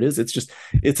whatever it is. It's just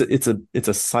it's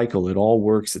a cycle. It all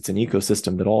works. It's an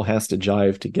ecosystem that all has to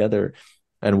jive together,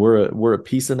 and we're a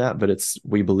piece in that. But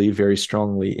we believe very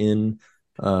strongly in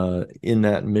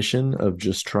that mission of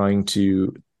just trying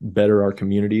to better our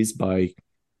communities by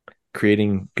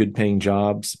creating good paying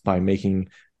jobs, by making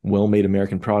well made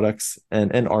American products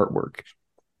and artwork.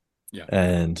 Yeah.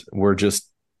 And we're just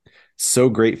so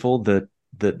grateful that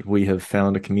we have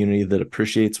found a community that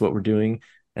appreciates what we're doing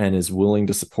and is willing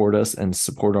to support us and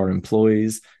support our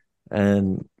employees.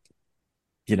 And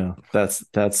that's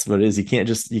what it is. You can't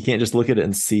just look at it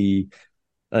and see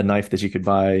a knife that you could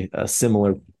buy a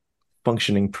similar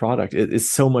functioning product. It's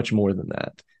so much more than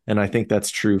that. And I think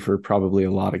that's true for probably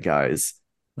a lot of guys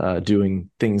doing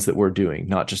things that we're doing,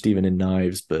 not just even in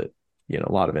knives, but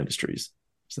a lot of industries.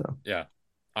 So Yeah.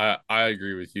 I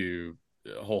agree with you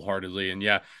wholeheartedly. And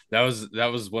yeah, that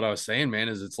was what I was saying, man,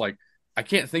 is it's like I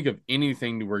can't think of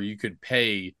anything to where you could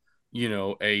pay,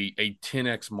 a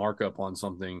 10x markup on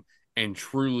something and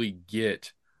truly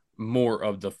get more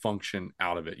of the function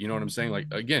out of it. You know what I'm saying? Like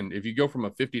again, if you go from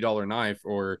a $50 knife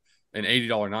or an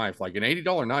 $80 knife, like an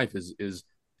 $80 knife is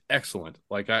excellent.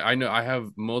 Like I know I have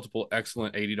multiple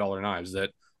excellent $80 knives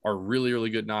that are really, really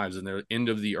good knives and they're end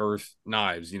of the earth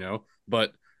knives,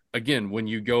 but again, when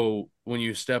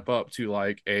you step up to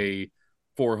like a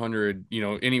 400,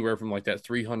 anywhere from like that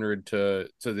 300 to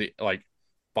the like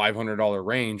 $500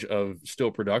 range of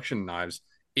steel production knives,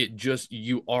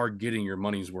 you are getting your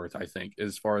money's worth, I think,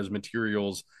 as far as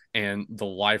materials and the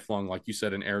lifelong, like you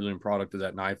said, an heirloom product of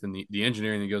that knife and the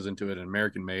engineering that goes into it, and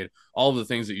American made, all of the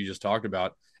things that you just talked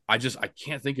about. I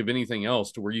can't think of anything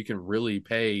else to where you can really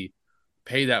pay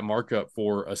that markup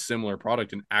for a similar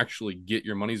product and actually get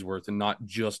your money's worth, and not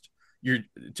just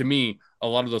to me, a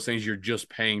lot of those things you're just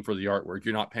paying for the artwork.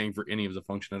 You're not paying for any of the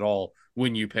function at all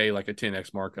when you pay like a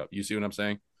 10x markup. You see what I'm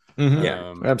saying? mm-hmm.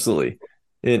 Yeah. Absolutely.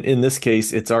 In this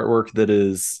case, it's artwork that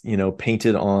is,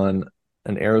 painted on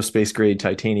an aerospace grade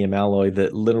titanium alloy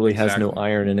that literally has no Exactly.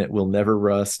 iron in it, will never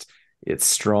rust. It's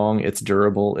strong, it's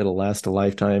durable, it'll last a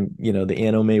lifetime. The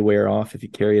anno may wear off if you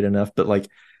carry it enough, but like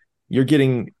you're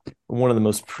getting one of the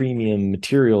most premium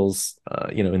materials,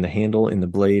 in the handle, in the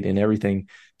blade, in everything.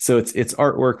 So it's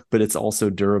artwork, but it's also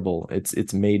durable.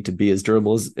 It's made to be as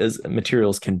durable as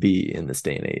materials can be in this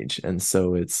day and age. And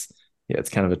so it's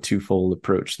kind of a twofold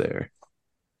approach there.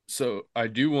 So I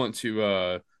do want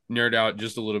to nerd out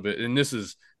just a little bit, and this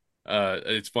is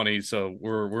it's funny. So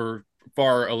we're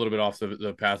far a little bit off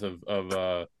the path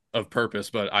of purpose,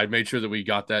 but I made sure that we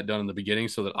got that done in the beginning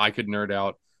so that I could nerd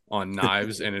out on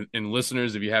knives. And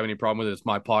listeners, if you have any problem with it, it's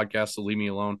my podcast, so leave me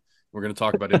alone. We're going to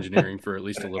talk about engineering for at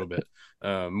least a little bit,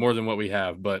 more than what we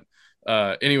have. But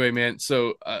anyway, man.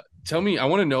 So tell me, I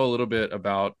want to know a little bit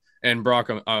about. And Brock,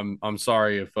 I'm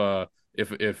sorry if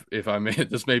I may,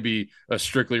 this may be a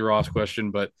strictly Ross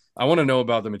question, but I want to know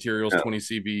about the materials Yeah.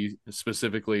 20CV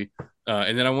specifically,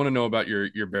 and then I want to know about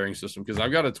your bearing system, because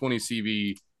I've got a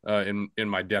 20CV in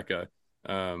my Deca,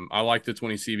 I like the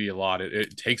 20 CV a lot.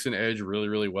 It takes an edge really,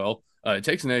 really well. It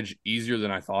takes an edge easier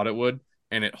than I thought it would,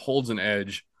 and it holds an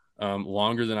edge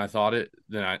longer than I thought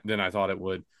it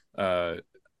would. Uh,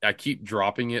 I keep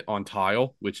dropping it on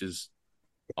tile, which is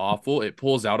awful. It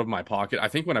pulls out of my pocket. I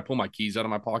think when I pull my keys out of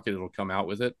my pocket, it'll come out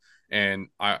with it. And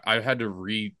I had to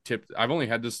re-tip. I've only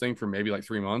had this thing for maybe like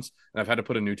 3 months, and I've had to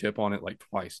put a new tip on it like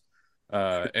twice.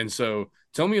 And so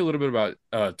tell me a little bit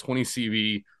about 20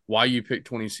 CV, why you picked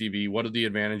 20 CV, what are the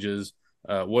advantages,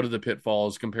 what are the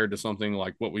pitfalls compared to something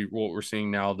like what we're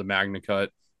seeing now, the Magna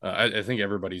Cut. I think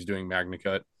everybody's doing Magna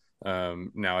Cut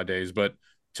nowadays, but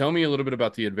tell me a little bit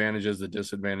about the advantages, the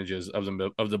disadvantages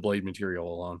of the blade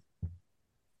material alone.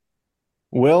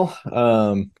 Well,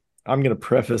 I'm going to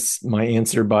preface my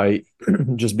answer by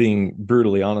just being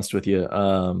brutally honest with you.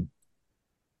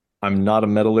 I'm not a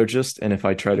metallurgist, and if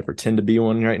I try to pretend to be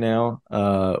one right now,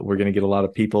 we're going to get a lot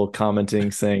of people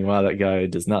commenting saying, "Wow, that guy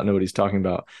does not know what he's talking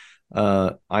about."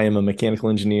 I am a mechanical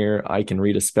engineer. I can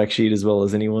read a spec sheet as well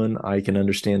as anyone. I can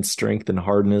understand strength and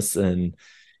hardness, and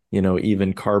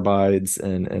even carbides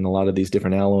and a lot of these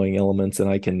different alloying elements. And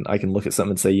I can look at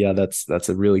something and say, yeah, that's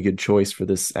a really good choice for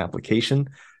this application.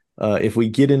 If we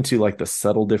get into like the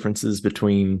subtle differences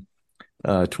between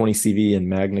 20 CV and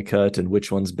Magna Cut and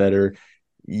which one's better,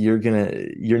 you're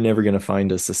never gonna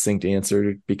find a succinct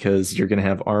answer, because you're gonna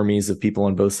have armies of people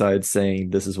on both sides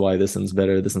saying this is why this one's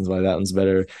better, this one's why that one's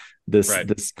better. This Right.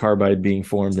 this carbide being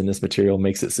formed in this material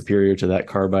makes it superior to that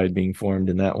carbide being formed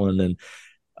in that one. And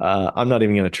I'm not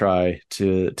even going to try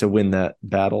to win that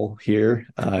battle here.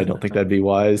 I don't think that'd be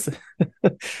wise.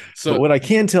 But So what I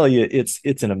can tell you,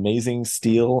 it's an amazing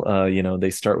steel.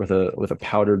 They start with a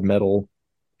powdered metal,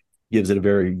 gives it a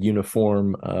very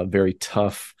uniform, very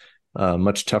tough,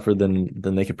 much tougher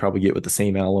than they could probably get with the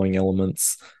same alloying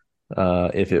elements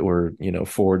if it were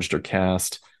forged or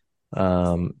cast.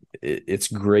 It's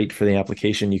great for the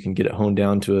application. You can get it honed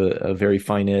down to a very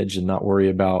fine edge and not worry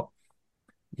about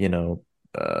you know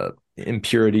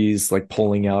impurities like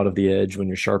pulling out of the edge when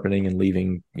you're sharpening and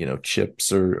leaving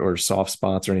chips or soft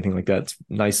spots or anything like that. It's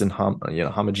nice and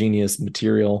homogeneous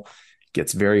material.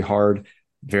 Gets very hard,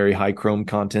 very high chrome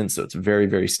content, so it's very,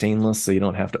 very stainless, so you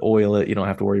don't have to oil it, you don't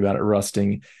have to worry about it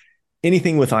rusting.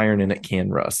 Anything with iron in it can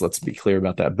rust, let's be clear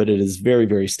about that, but it is very,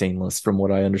 very stainless from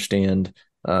what I understand.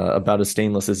 About as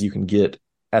stainless as you can get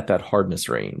at that hardness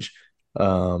range.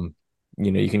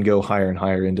 You can go higher and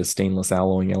higher into stainless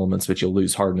alloying elements, but you'll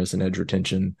lose hardness and edge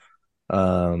retention.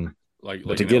 But like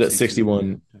to an get at LC2.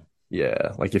 61,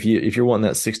 yeah, like if you're wanting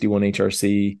that 61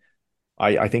 HRC,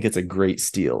 I think it's a great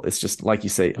steel. It's just like you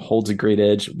say, it holds a great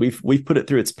edge. We've put it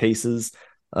through its paces.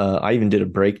 I even did a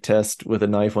break test with a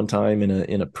knife one time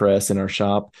in a press in our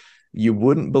shop. You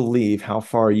wouldn't believe how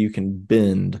far you can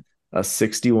bend a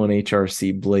 61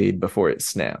 HRC blade before it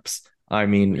snaps. I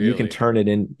mean, Really? you can turn it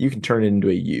into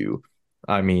a U.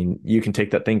 I mean, you can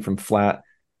take that thing from flat.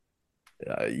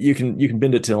 You can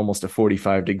bend it to almost a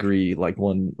 45 degree, like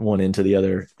one end to the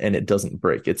other, and it doesn't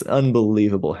break. It's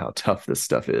unbelievable how tough this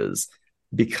stuff is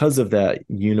because of that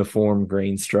uniform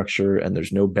grain structure, and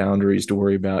there's no boundaries to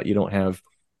worry about. You don't have,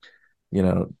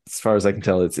 as far as I can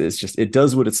tell, it's just it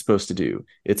does what it's supposed to do.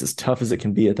 It's as tough as it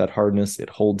can be at that hardness. It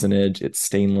holds an edge. It's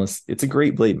stainless. It's a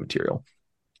great blade material.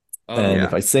 And Um,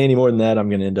 if I say any more than that, I'm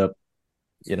going to end up,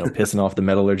 pissing off the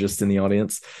metallurgists in the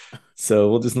audience. So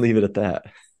we'll just leave it at that.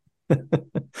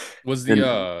 was the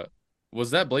And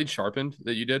was that blade sharpened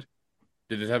that you did?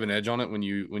 Did it have an edge on it when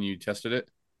you tested it?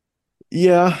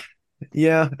 Yeah,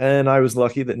 yeah, and I was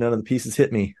lucky that none of the pieces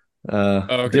hit me. Oh,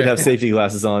 Did okay. have safety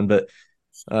glasses on, but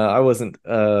I wasn't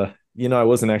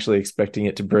actually expecting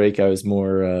it to break. I was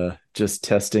more just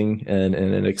testing, and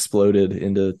it exploded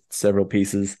into several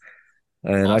pieces,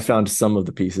 and I Awesome. found some of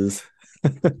the pieces.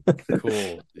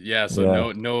 Cool. Yeah,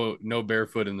 so Yeah, no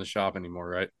barefoot in the shop anymore,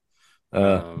 right?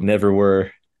 never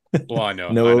were. Well, I know.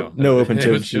 I No, know. no open-toed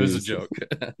It was a shoes. joke.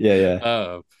 Yeah,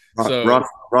 yeah, So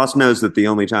Ross knows that the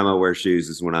only time I wear shoes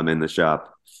is when I'm in the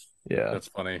shop. yeah, that's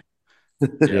funny. Yeah.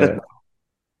 yeah,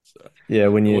 So, yeah.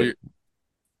 When well, you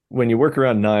when you work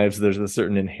around knives, there's a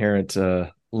certain inherent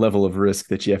level of risk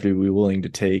that you have to be willing to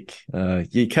take.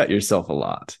 You cut yourself a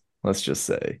lot. Let's just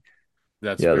say,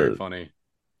 that's yeah, very the funny.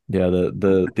 yeah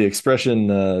the expression,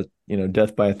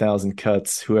 death by a thousand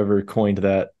cuts. Whoever coined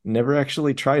that never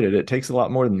actually tried it. It takes a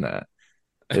lot more than that.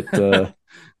 It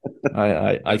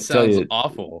I That can tell sounds you,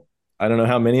 awful. I don't know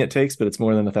how many it takes, but it's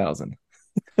more than 1,000.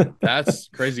 That's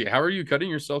crazy. How are you cutting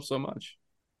yourself so much?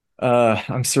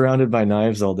 I'm surrounded by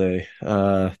knives all day.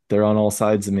 They're on all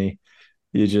sides of me.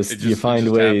 You It find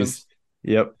just ways. happens.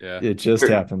 Yep, Yeah. it just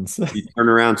happens. You turn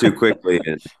around too quickly,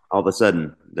 and all of a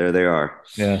sudden, there they are.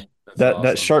 Yeah. That's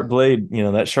that awesome. sharp blade,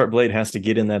 that sharp blade has to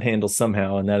get in that handle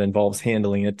somehow, and that involves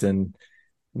handling it. And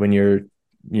when you're,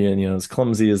 as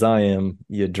clumsy as I am,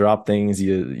 you drop things,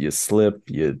 you slip,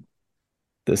 you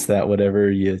this, that, whatever.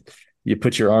 You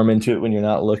put your arm into it when you're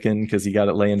not looking because you got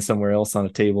it laying somewhere else on a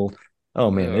table.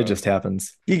 Oh man, it Uh, just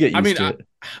happens. You get I used mean, to it.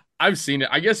 I've seen it.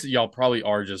 I guess y'all probably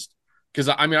are just because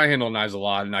I mean I handle knives a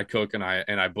lot and I cook and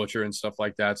I butcher and stuff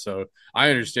like that. So I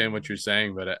understand what you're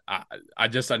saying, but I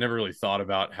never really thought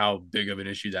about how big of an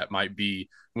issue that might be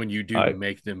when you do I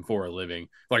make them for a living.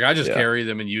 Like I just Yeah, carry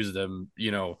them and use them,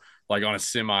 like on a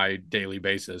semi daily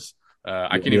basis.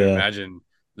 I can't even yeah, imagine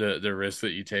the risk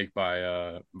that you take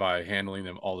by handling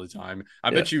them all the time.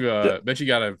 I yeah. bet you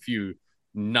got a few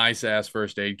nice ass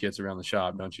first aid kits around the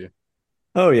shop, don't you?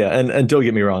 Oh yeah, and don't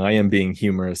get me wrong, I am being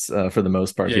humorous for the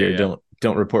most part Yeah, here. yeah,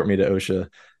 Don't report me to OSHA.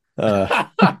 Uh,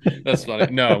 yeah. That's funny.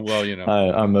 No, well,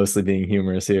 I'm mostly being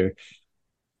humorous here,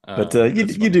 but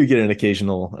that's you funny. do get an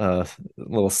occasional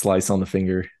little slice on the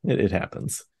finger. It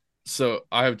happens. So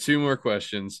I have two more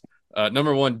questions.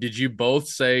 Number one, did you both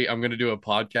say I'm going to do a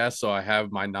podcast? So I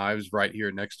have my knives right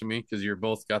here next to me because you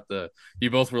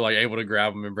both were like able to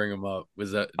grab them and bring them up.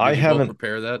 I Did you both haven't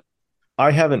prepare that?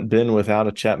 I haven't been without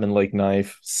a Chapman Lake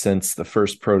knife since the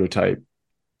first prototype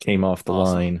came off the Awesome.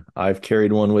 line. I've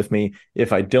carried one with me.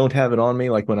 If I don't have it on me,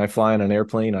 like when I fly on an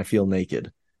airplane, I feel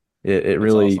naked. It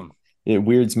That's really awesome. it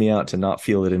weirds me out to not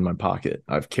feel it in my pocket.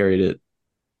 I've carried it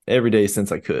every day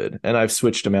since I could, and I've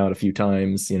switched them out a few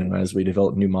times, as we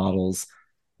develop new models.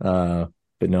 Uh,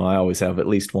 but no, I always have at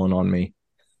least one on me.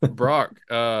 Brock,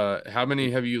 how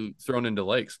many have you thrown into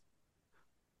lakes?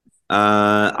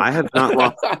 I have not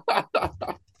lost.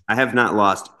 I have not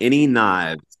lost any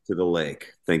knives to the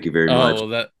lake. Thank you very Oh, much.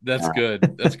 well, that's Uh, good.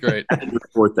 That's great. I can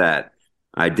report that.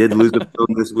 I did lose a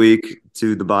phone this week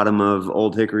to the bottom of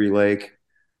Old Hickory Lake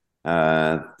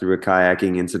through a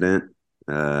kayaking incident,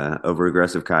 over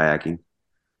aggressive kayaking.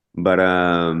 But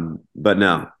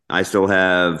no, I still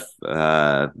have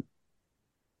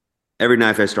every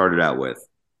knife I started out with.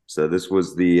 So this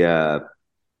was the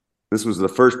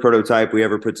first prototype we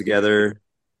ever put together.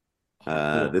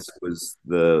 Cool. This was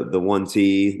the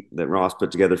 1T that Ross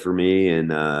put together for me in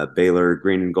Baylor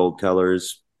green and gold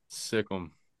colors. Sick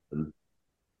 'em.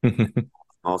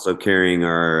 Also carrying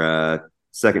our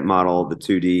second model, the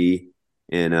 2D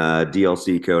in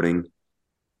DLC coating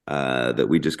that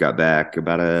we just got back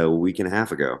about a week and a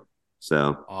half ago.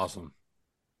 So Awesome.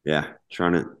 yeah,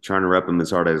 trying to rep them as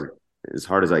hard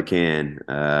as I can.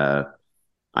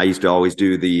 I used to always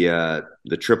do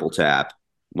the triple tap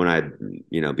when I'd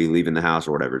be leaving the house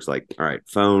or whatever. It's like, all right,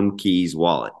 phone, keys,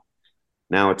 wallet.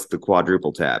 Now it's the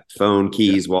quadruple tap: phone,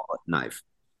 Yeah. keys, wallet, knife.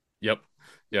 Yep.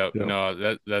 Yep. Yep. No,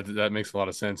 that makes a lot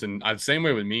of sense. And same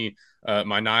way with me,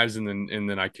 my knives and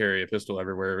then I carry a pistol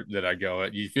everywhere that I go.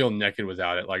 You feel naked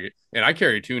without it. Like, and I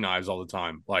carry two knives all the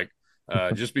time. Like,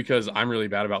 just because I'm really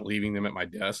bad about leaving them at my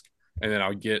desk, and then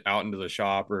I'll get out into the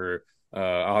shop or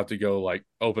I'll have to go like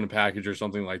open a package or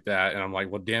something like that, and I'm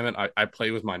like, well, damn it, I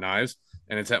play with my knives,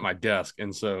 and it's at my desk,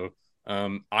 and so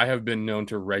I have been known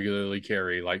to regularly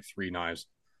carry like three knives,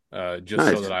 just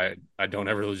so Nice, that I don't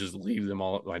ever just leave them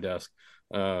all at my desk,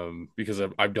 because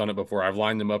I've done it before. I've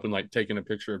lined them up and like taken a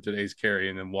picture of today's carry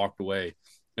and then walked away.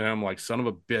 And I'm like, son of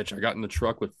a bitch, I got in the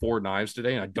truck with four knives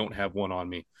today and I don't have one on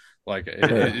me. Like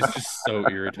it's just so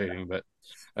irritating. But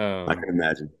I can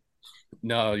imagine.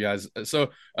 no, guys. So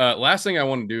last thing I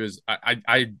want to do is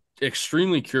I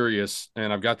extremely curious,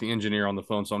 and I've got the engineer on the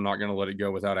phone, so I'm not going to let it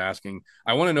go without asking.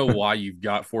 I want to know why you've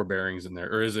got four bearings in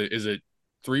there, or is it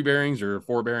three bearings or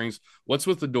four bearings? What's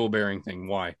with the dual bearing thing?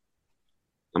 Why?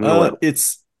 I'm gonna let.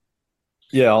 It's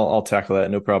Yeah, I'll tackle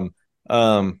that, no problem.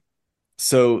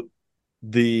 So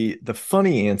the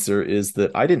funny answer is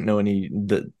that I didn't know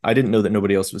that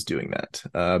nobody else was doing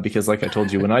that. Because like I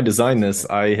told you, when I designed That's this, funny.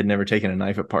 I had never taken a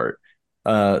knife apart.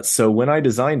 So when I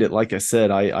designed it, like I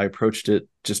said, I approached it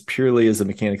just purely as a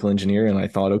mechanical engineer, and I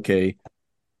thought, okay,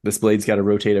 this blade's got to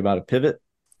rotate about a pivot,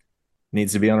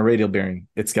 needs to be on a radial bearing.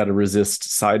 It's got to resist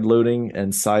side loading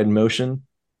and side motion.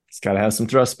 It's got to have some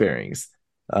thrust bearings.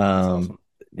 That's Um, awesome.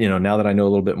 Now that I know a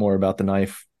little bit more about the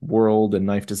knife world and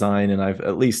knife design, and I've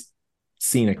at least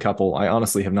seen a couple, I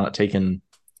honestly have not taken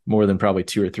more than probably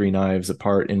two or three knives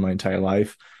apart in my entire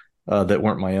life that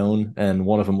weren't my own. And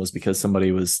one of them was because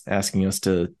somebody was asking us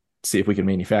to see if we could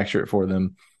manufacture it for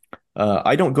them.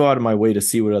 I don't go out of my way to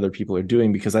see what other people are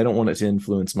doing because I don't want it to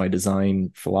influence my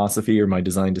design philosophy or my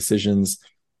design decisions.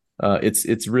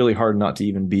 It's really hard not to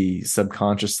even be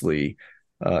subconsciously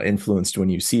influenced when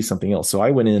you see something else. So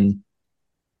I went in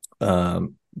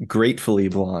gratefully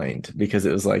blind because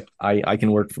it was like I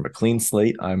can work from a clean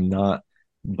slate. I'm not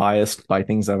biased by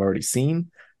things I've already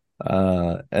seen.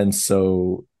 And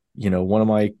so, one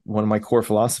of my core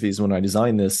philosophies when I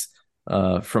design this,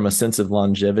 from a sense of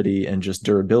longevity and just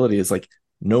durability, is like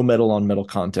no metal on metal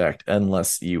contact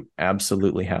unless you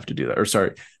absolutely have to do that. Or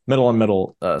sorry, metal on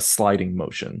metal sliding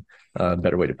motion.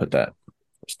 Better way to put that.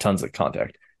 There's tons of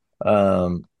contact.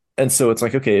 And so it's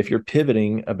like, okay, if you're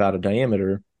pivoting about a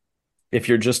diameter, if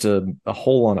you're just a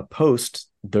hole on a post,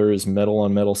 there is metal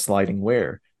on metal sliding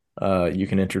wear. You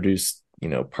can introduce,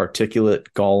 particulate,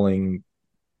 galling,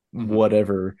 Mm-hmm.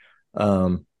 whatever.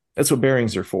 That's what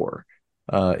bearings are for,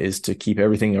 is to keep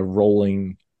everything a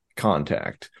rolling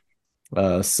contact.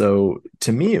 So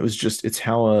to me, it's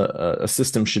how a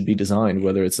system should be designed,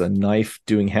 whether it's a knife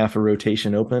doing half a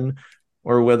rotation open,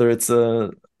 or whether it's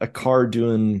a car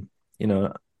doing,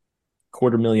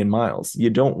 250,000 miles. You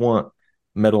don't want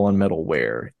metal on metal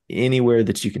wear anywhere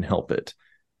that you can help it.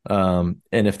 And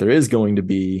if there is going to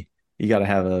be, you got to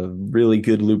have a really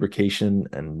good lubrication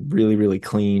and really, really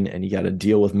clean, and you got to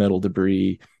deal with metal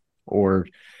debris or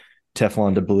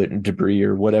Teflon debris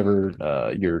or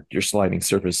whatever your sliding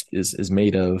surface is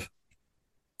made of.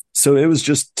 So it was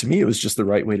just, to me, it was just the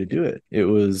right way to do it. It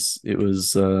was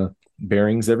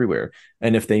bearings everywhere.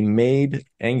 And if they made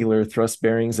angular thrust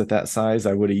bearings at that size,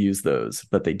 I would have used those,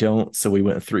 but they don't. So we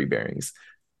went with 3 bearings.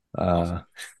 Awesome.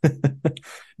 Uh,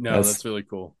 No, that's that's really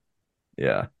cool.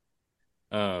 yeah,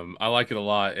 I like it a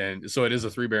lot. And so it is a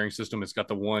 3 bearing system. It's got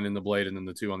the one in the blade and then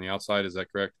the 2 on the outside. Is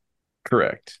that correct?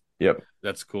 correct. Yep.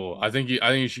 That's cool. I think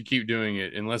you should keep doing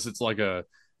it unless it's like a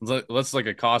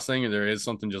cost thing and there is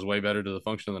something just way better to the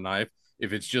function of the knife.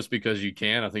 If it's just because you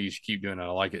can, I think you should keep doing it. I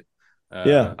like it.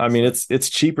 Yeah, I mean So it's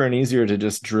cheaper and easier to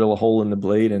just drill a hole in the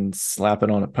blade and slap it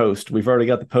on a post. We've already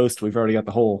got the post, we've already got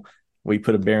the hole. We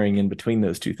put a bearing in between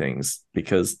those two things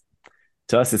because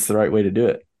to us it's the right way to do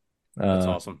it. that's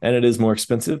awesome. And it is more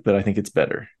expensive, but I think it's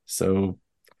better. So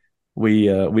we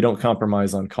don't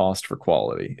compromise on cost for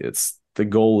quality. It's the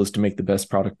goal is to make the best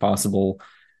product possible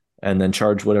and then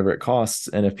charge whatever it costs.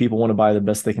 And if people want to buy the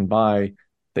best they can buy,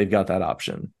 they've got that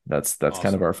option. That's kind of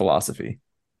Awesome. our philosophy.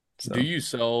 Do So you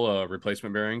sell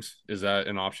replacement bearings? Is that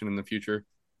an option in the future?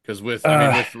 Because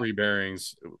uh, with 3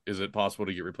 bearings, is it possible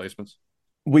to get replacements?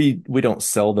 we don't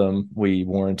sell them. We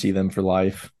warranty them for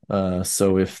life.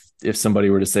 So if somebody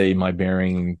were to say my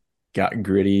bearing got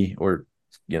gritty or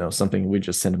something, we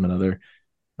just send them another.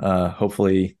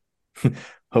 Hopefully,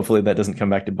 hopefully that doesn't come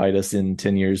back to bite us in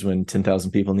 10 years when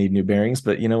 10,000 people need new bearings.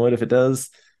 But you know what? If it does,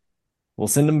 we'll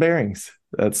send them bearings.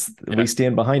 We Yeah,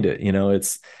 stand behind it.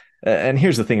 And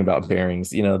here's the thing about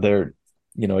bearings.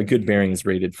 A good bearing is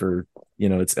rated for,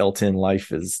 its L10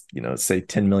 life is, say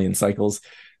 10 million cycles.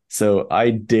 So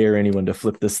I dare anyone to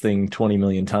flip this thing 20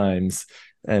 million times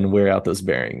and wear out those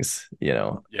bearings.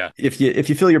 yeah, If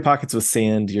you fill your pockets with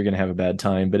sand, you're going to have a bad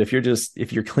time. But if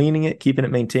you're cleaning it, keeping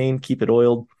it maintained, keep it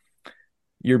oiled,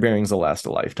 your bearings will last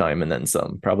a lifetime and then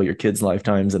some, probably your kids'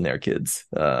 lifetimes and their kids.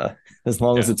 As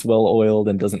long as yeah. it's well oiled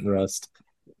and doesn't rust.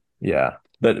 Yeah.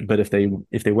 But if they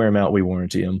wear them out, we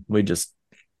warranty them. We just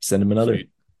send them another. Sweet.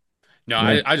 No,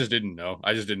 Yeah. I just didn't know.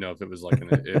 I just didn't know if it was like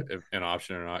an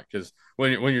option or not. Because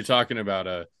when you're talking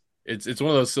about it's one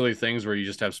of those silly things where you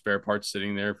just have spare parts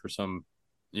sitting there for some,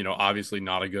 obviously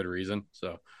not a good reason.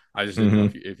 So I just didn't know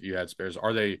Mm-hmm. if you had spares.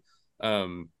 Are they?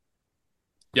 Um,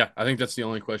 yeah, I think that's the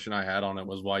only question I had on it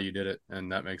was why you did it,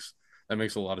 and that makes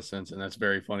a lot of sense, and that's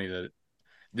very funny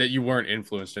that you weren't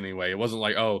influenced anyway. It wasn't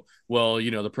like, oh, well,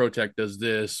 the Protect does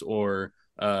this or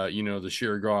the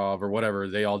Shirogrov or whatever,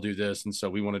 they all do this, and so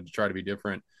we wanted to try to be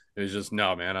different. It was just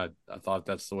no, man. I thought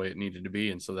that's the way it needed to be,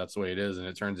 and so that's the way it is. And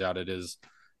it turns out it is.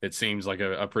 It seems like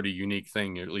a pretty unique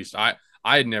thing. At least I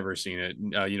had never seen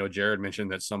it. Jared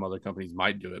mentioned that some other companies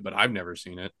might do it, but I've never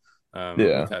seen it with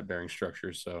Yeah. that bearing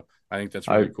structure. So I think that's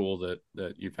I really cool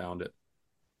that you found it.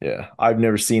 yeah. I've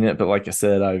never seen it, but like I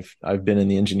said, I've been in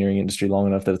the engineering industry long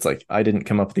enough that it's like I didn't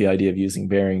come up with the idea of using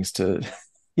bearings to,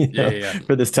 Yeah, yeah, yeah.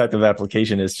 for this type of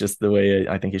application. It's just the way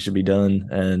I think it should be done.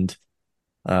 And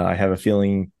I have a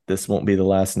feeling this won't be the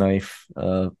last knife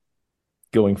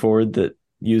going forward that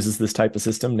uses this type of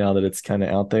system now that it's kind of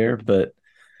out there. But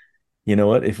you know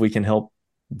what? If we can help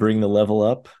bring the level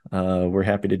up, we're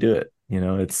happy to do it.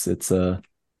 It's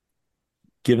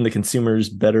giving the consumers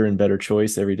better and better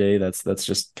choice every day. That's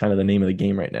just kind of the name of the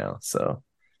game right now. So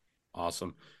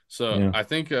Awesome. So yeah. I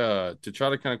think to try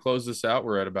to kind of close this out,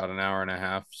 we're at about an hour and a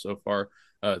half so far.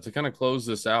 To kind of close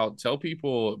this out, tell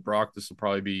people, Brock, this will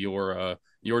probably be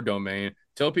your domain.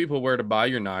 Tell people where to buy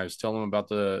your knives. Tell them about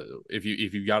if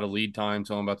you've got a lead time,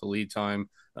 tell them about the lead time.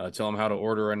 Tell them how to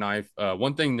order a knife.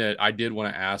 One thing that I did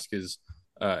want to ask is,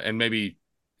 and maybe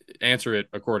answer it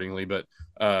accordingly, but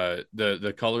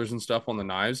the colors and stuff on the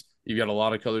knives. You've got a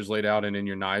lot of colors laid out, and in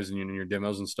your knives and in your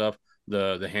demos and stuff,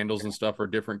 the handles and stuff are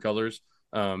different colors.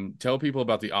 Tell people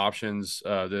about the options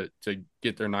to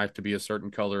get their knife to be a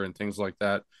certain color and things like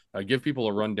that. Give people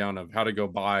a rundown of how to go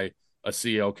buy a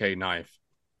CLK knife.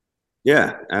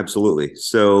 Yeah, absolutely.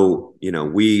 So,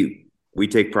 we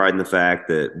take pride in the fact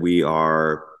that we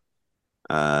are,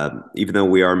 even though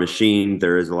we are machined,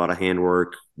 there is a lot of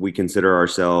handwork. We consider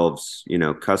ourselves,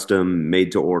 custom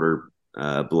made to order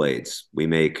blades. We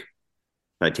make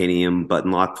titanium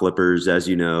button lock flippers, as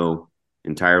you know,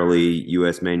 entirely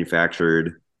U.S.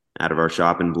 manufactured out of our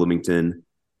shop in Bloomington.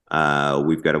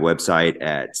 We've got a website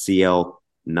at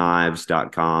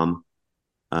clknives.com.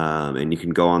 And you can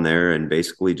go on there and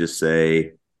basically just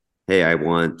say, hey, I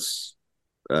want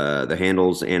the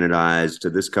handles anodized to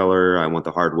this color. I want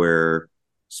the hardware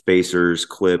spacers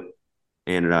clip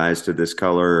anodized to this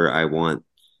color. I want,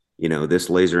 this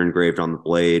laser engraved on the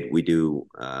blade. We do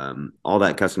all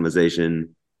that customization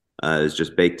is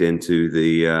just baked into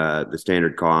the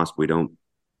standard cost. We don't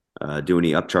do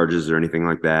any upcharges or anything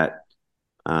like that.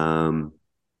 And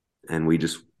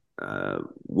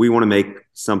we want to make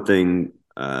something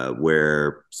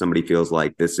where somebody feels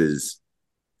like this is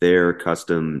their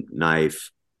custom knife,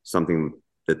 something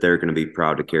that they're going to be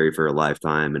proud to carry for a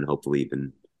lifetime and hopefully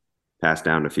even pass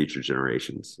down to future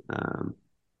generations.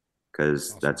 Because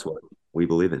awesome. That's what we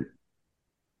believe in.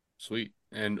 Sweet.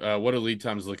 And what are lead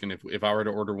times looking? If I were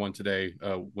to order one today,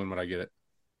 when would I get it?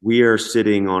 We are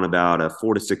sitting on about a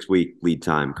 4 to 6 week lead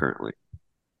time currently.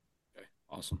 Okay,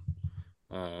 awesome.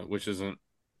 Which isn't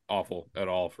awful at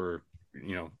all for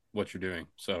what you're doing.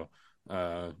 So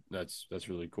that's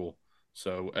really cool.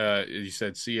 So you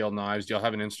said CL Knives. Do y'all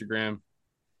have an Instagram?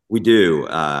 We do.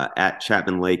 At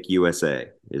Chapman Lake USA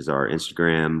is our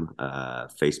Instagram,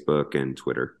 Facebook, and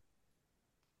Twitter.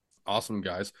 Awesome,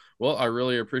 guys. Well, I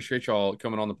really appreciate y'all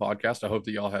coming on the podcast. I hope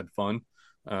that y'all had fun.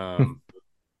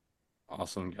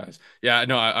 Awesome, guys. Yeah,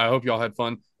 no, I hope y'all had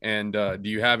fun. And do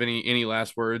you have any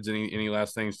last words, any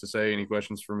last things to say, any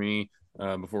questions for me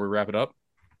before we wrap it up?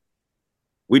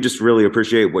 We just really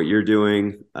appreciate what you're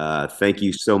doing. Thank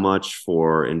you so much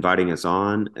for inviting us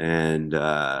on. And,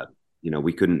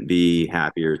 we couldn't be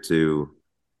happier to,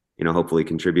 hopefully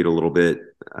contribute a little bit.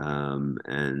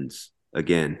 And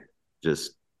again,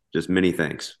 just many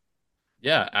thanks.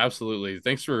 Yeah, absolutely.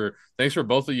 Thanks for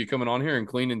both of you coming on here and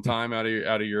cleaning time out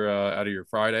of your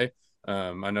Friday.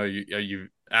 I know you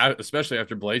especially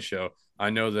after Blade Show. I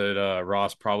know that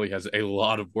Ross probably has a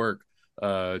lot of work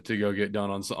to go get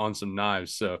done on some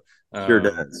knives. So sure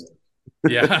does.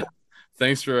 Yeah,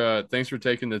 thanks for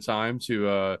taking the time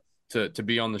to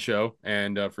be on the show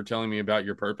and for telling me about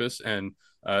your purpose, and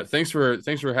thanks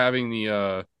for having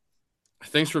the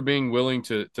thanks for being willing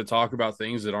to talk about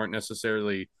things that aren't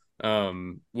necessarily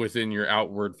within your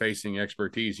outward facing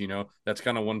expertise. That's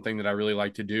kind of one thing that I really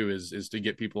like to do is to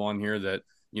get people on here that,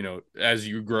 as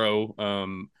you grow,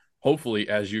 hopefully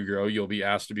as you grow, you'll be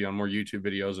asked to be on more YouTube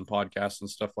videos and podcasts and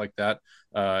stuff like that.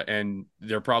 And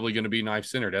they're probably going to be knife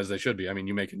centered, as they should be. I mean,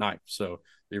 you make a knife, so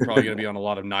you're probably going to be on a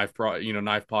lot of knife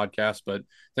podcasts, but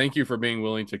thank you for being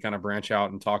willing to kind of branch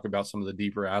out and talk about some of the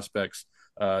deeper aspects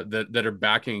that are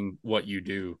backing what you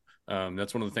do.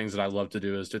 That's one of the things that I love to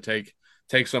do, is to take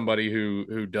somebody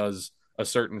who does a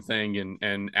certain thing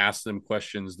and ask them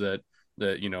questions that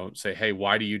say, hey,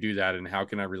 why do you do that, and how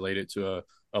can I relate it to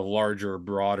a larger,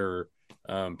 broader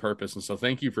purpose? And so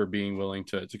thank you for being willing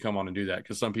to come on and do that,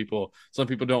 because some people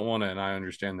don't want to, and I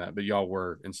understand that, but y'all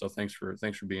were. And so thanks for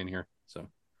being here. So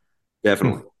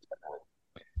definitely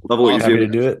love what you're happy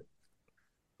doing. to do it.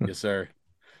 Yes, sir.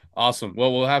 Awesome.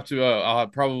 Well, we'll have to I'll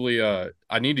probably I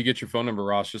need to get your phone number,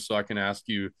 Ross, just so I can ask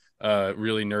you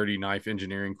really nerdy knife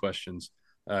engineering questions.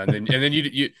 And then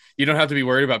you don't have to be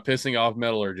worried about pissing off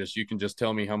metallurgists. You can just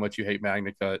tell me how much you hate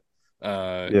MagnaCut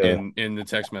in the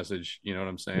text message. You know what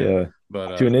I'm saying? Yeah.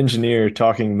 But to an engineer,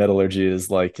 talking metallurgy is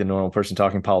like a normal person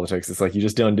talking politics. It's like, you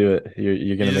just don't do it.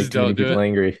 You're going to make too many people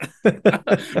angry.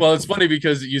 Well, it's funny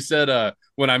because you said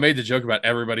when I made the joke about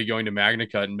everybody going to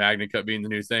MagnaCut and MagnaCut being the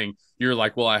new thing, you're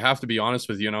like, well, I have to be honest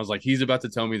with you. And I was like, he's about to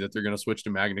tell me that they're going to switch to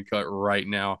MagnaCut right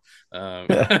now.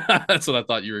 That's what I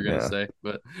thought you were going to say.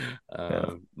 But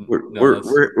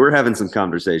we're having some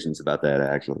conversations about that,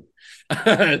 actually.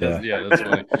 That's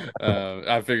funny.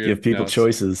 I figured, give people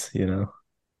choices,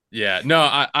 Yeah,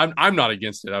 no, I'm not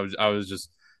against it. I was just,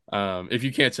 if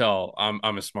you can't tell,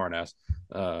 I'm a smart ass.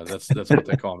 That's what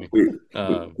they call me.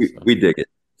 We dig it.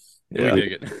 Yeah. We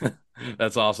dig it.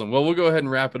 That's awesome. Well, we'll go ahead and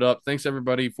wrap it up. Thanks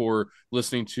everybody for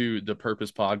listening to the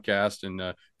Purpose Podcast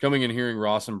and coming and hearing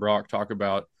Ross and Brock talk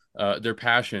about their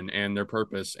passion and their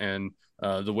purpose and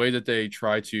the way that they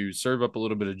try to serve up a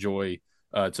little bit of joy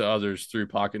to others through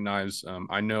pocket knives.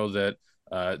 I know that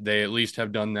they at least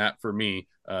have done that for me,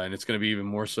 and it's going to be even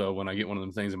more so when I get one of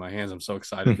them things in my hands. I'm so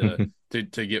excited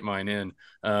to get mine in.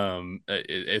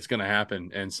 It's going to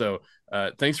happen, and so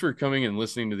thanks for coming and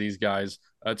listening to these guys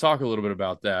talk a little bit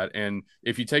about that. And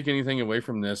if you take anything away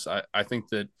from this, I think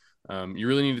that you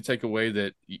really need to take away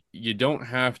that you don't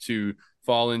have to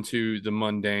fall into the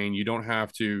mundane. You don't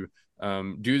have to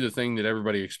do the thing that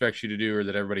everybody expects you to do or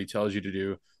that everybody tells you to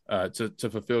do to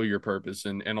fulfill your purpose.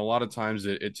 And a lot of times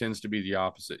it tends to be the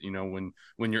opposite. You know,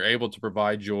 when you're able to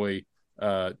provide joy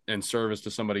and service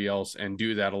to somebody else and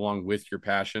do that along with your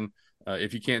passion,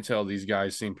 if you can't tell, these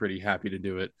guys seem pretty happy to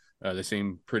do it. They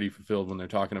seem pretty fulfilled when they're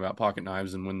talking about pocket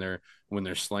knives and when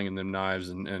they're slinging them knives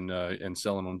and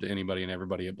selling them to anybody and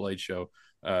everybody at Blade Show.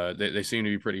 They seem to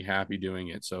be pretty happy doing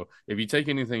it. So if you take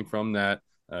anything from that,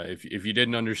 if you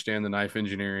didn't understand the knife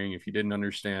engineering, if you didn't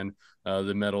understand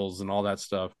the metals and all that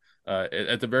stuff,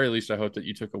 at the very least, I hope that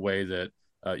you took away that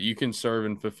you can serve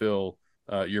and fulfill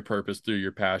your purpose through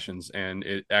your passions, and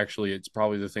it's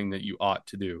probably the thing that you ought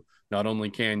to do. Not only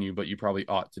can you, but you probably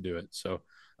ought to do it. So.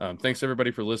 Thanks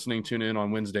everybody for listening. Tune in on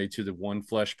Wednesday to the One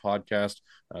Flesh podcast.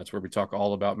 It's where we talk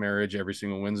all about marriage every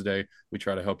single Wednesday. We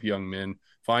try to help young men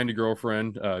find a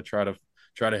girlfriend, try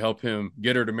to help him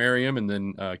get her to marry him, and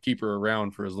then keep her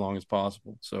around for as long as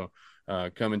possible. So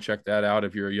come and check that out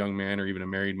if you're a young man or even a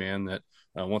married man that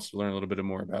wants to learn a little bit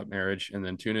more about marriage. And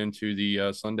then tune into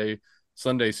the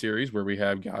Sunday series where we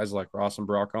have guys like Ross and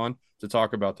Brock on to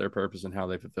talk about their purpose and how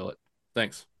they fulfill it.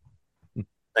 Thanks. Thank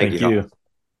Thank you. you.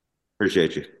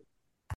 Appreciate you.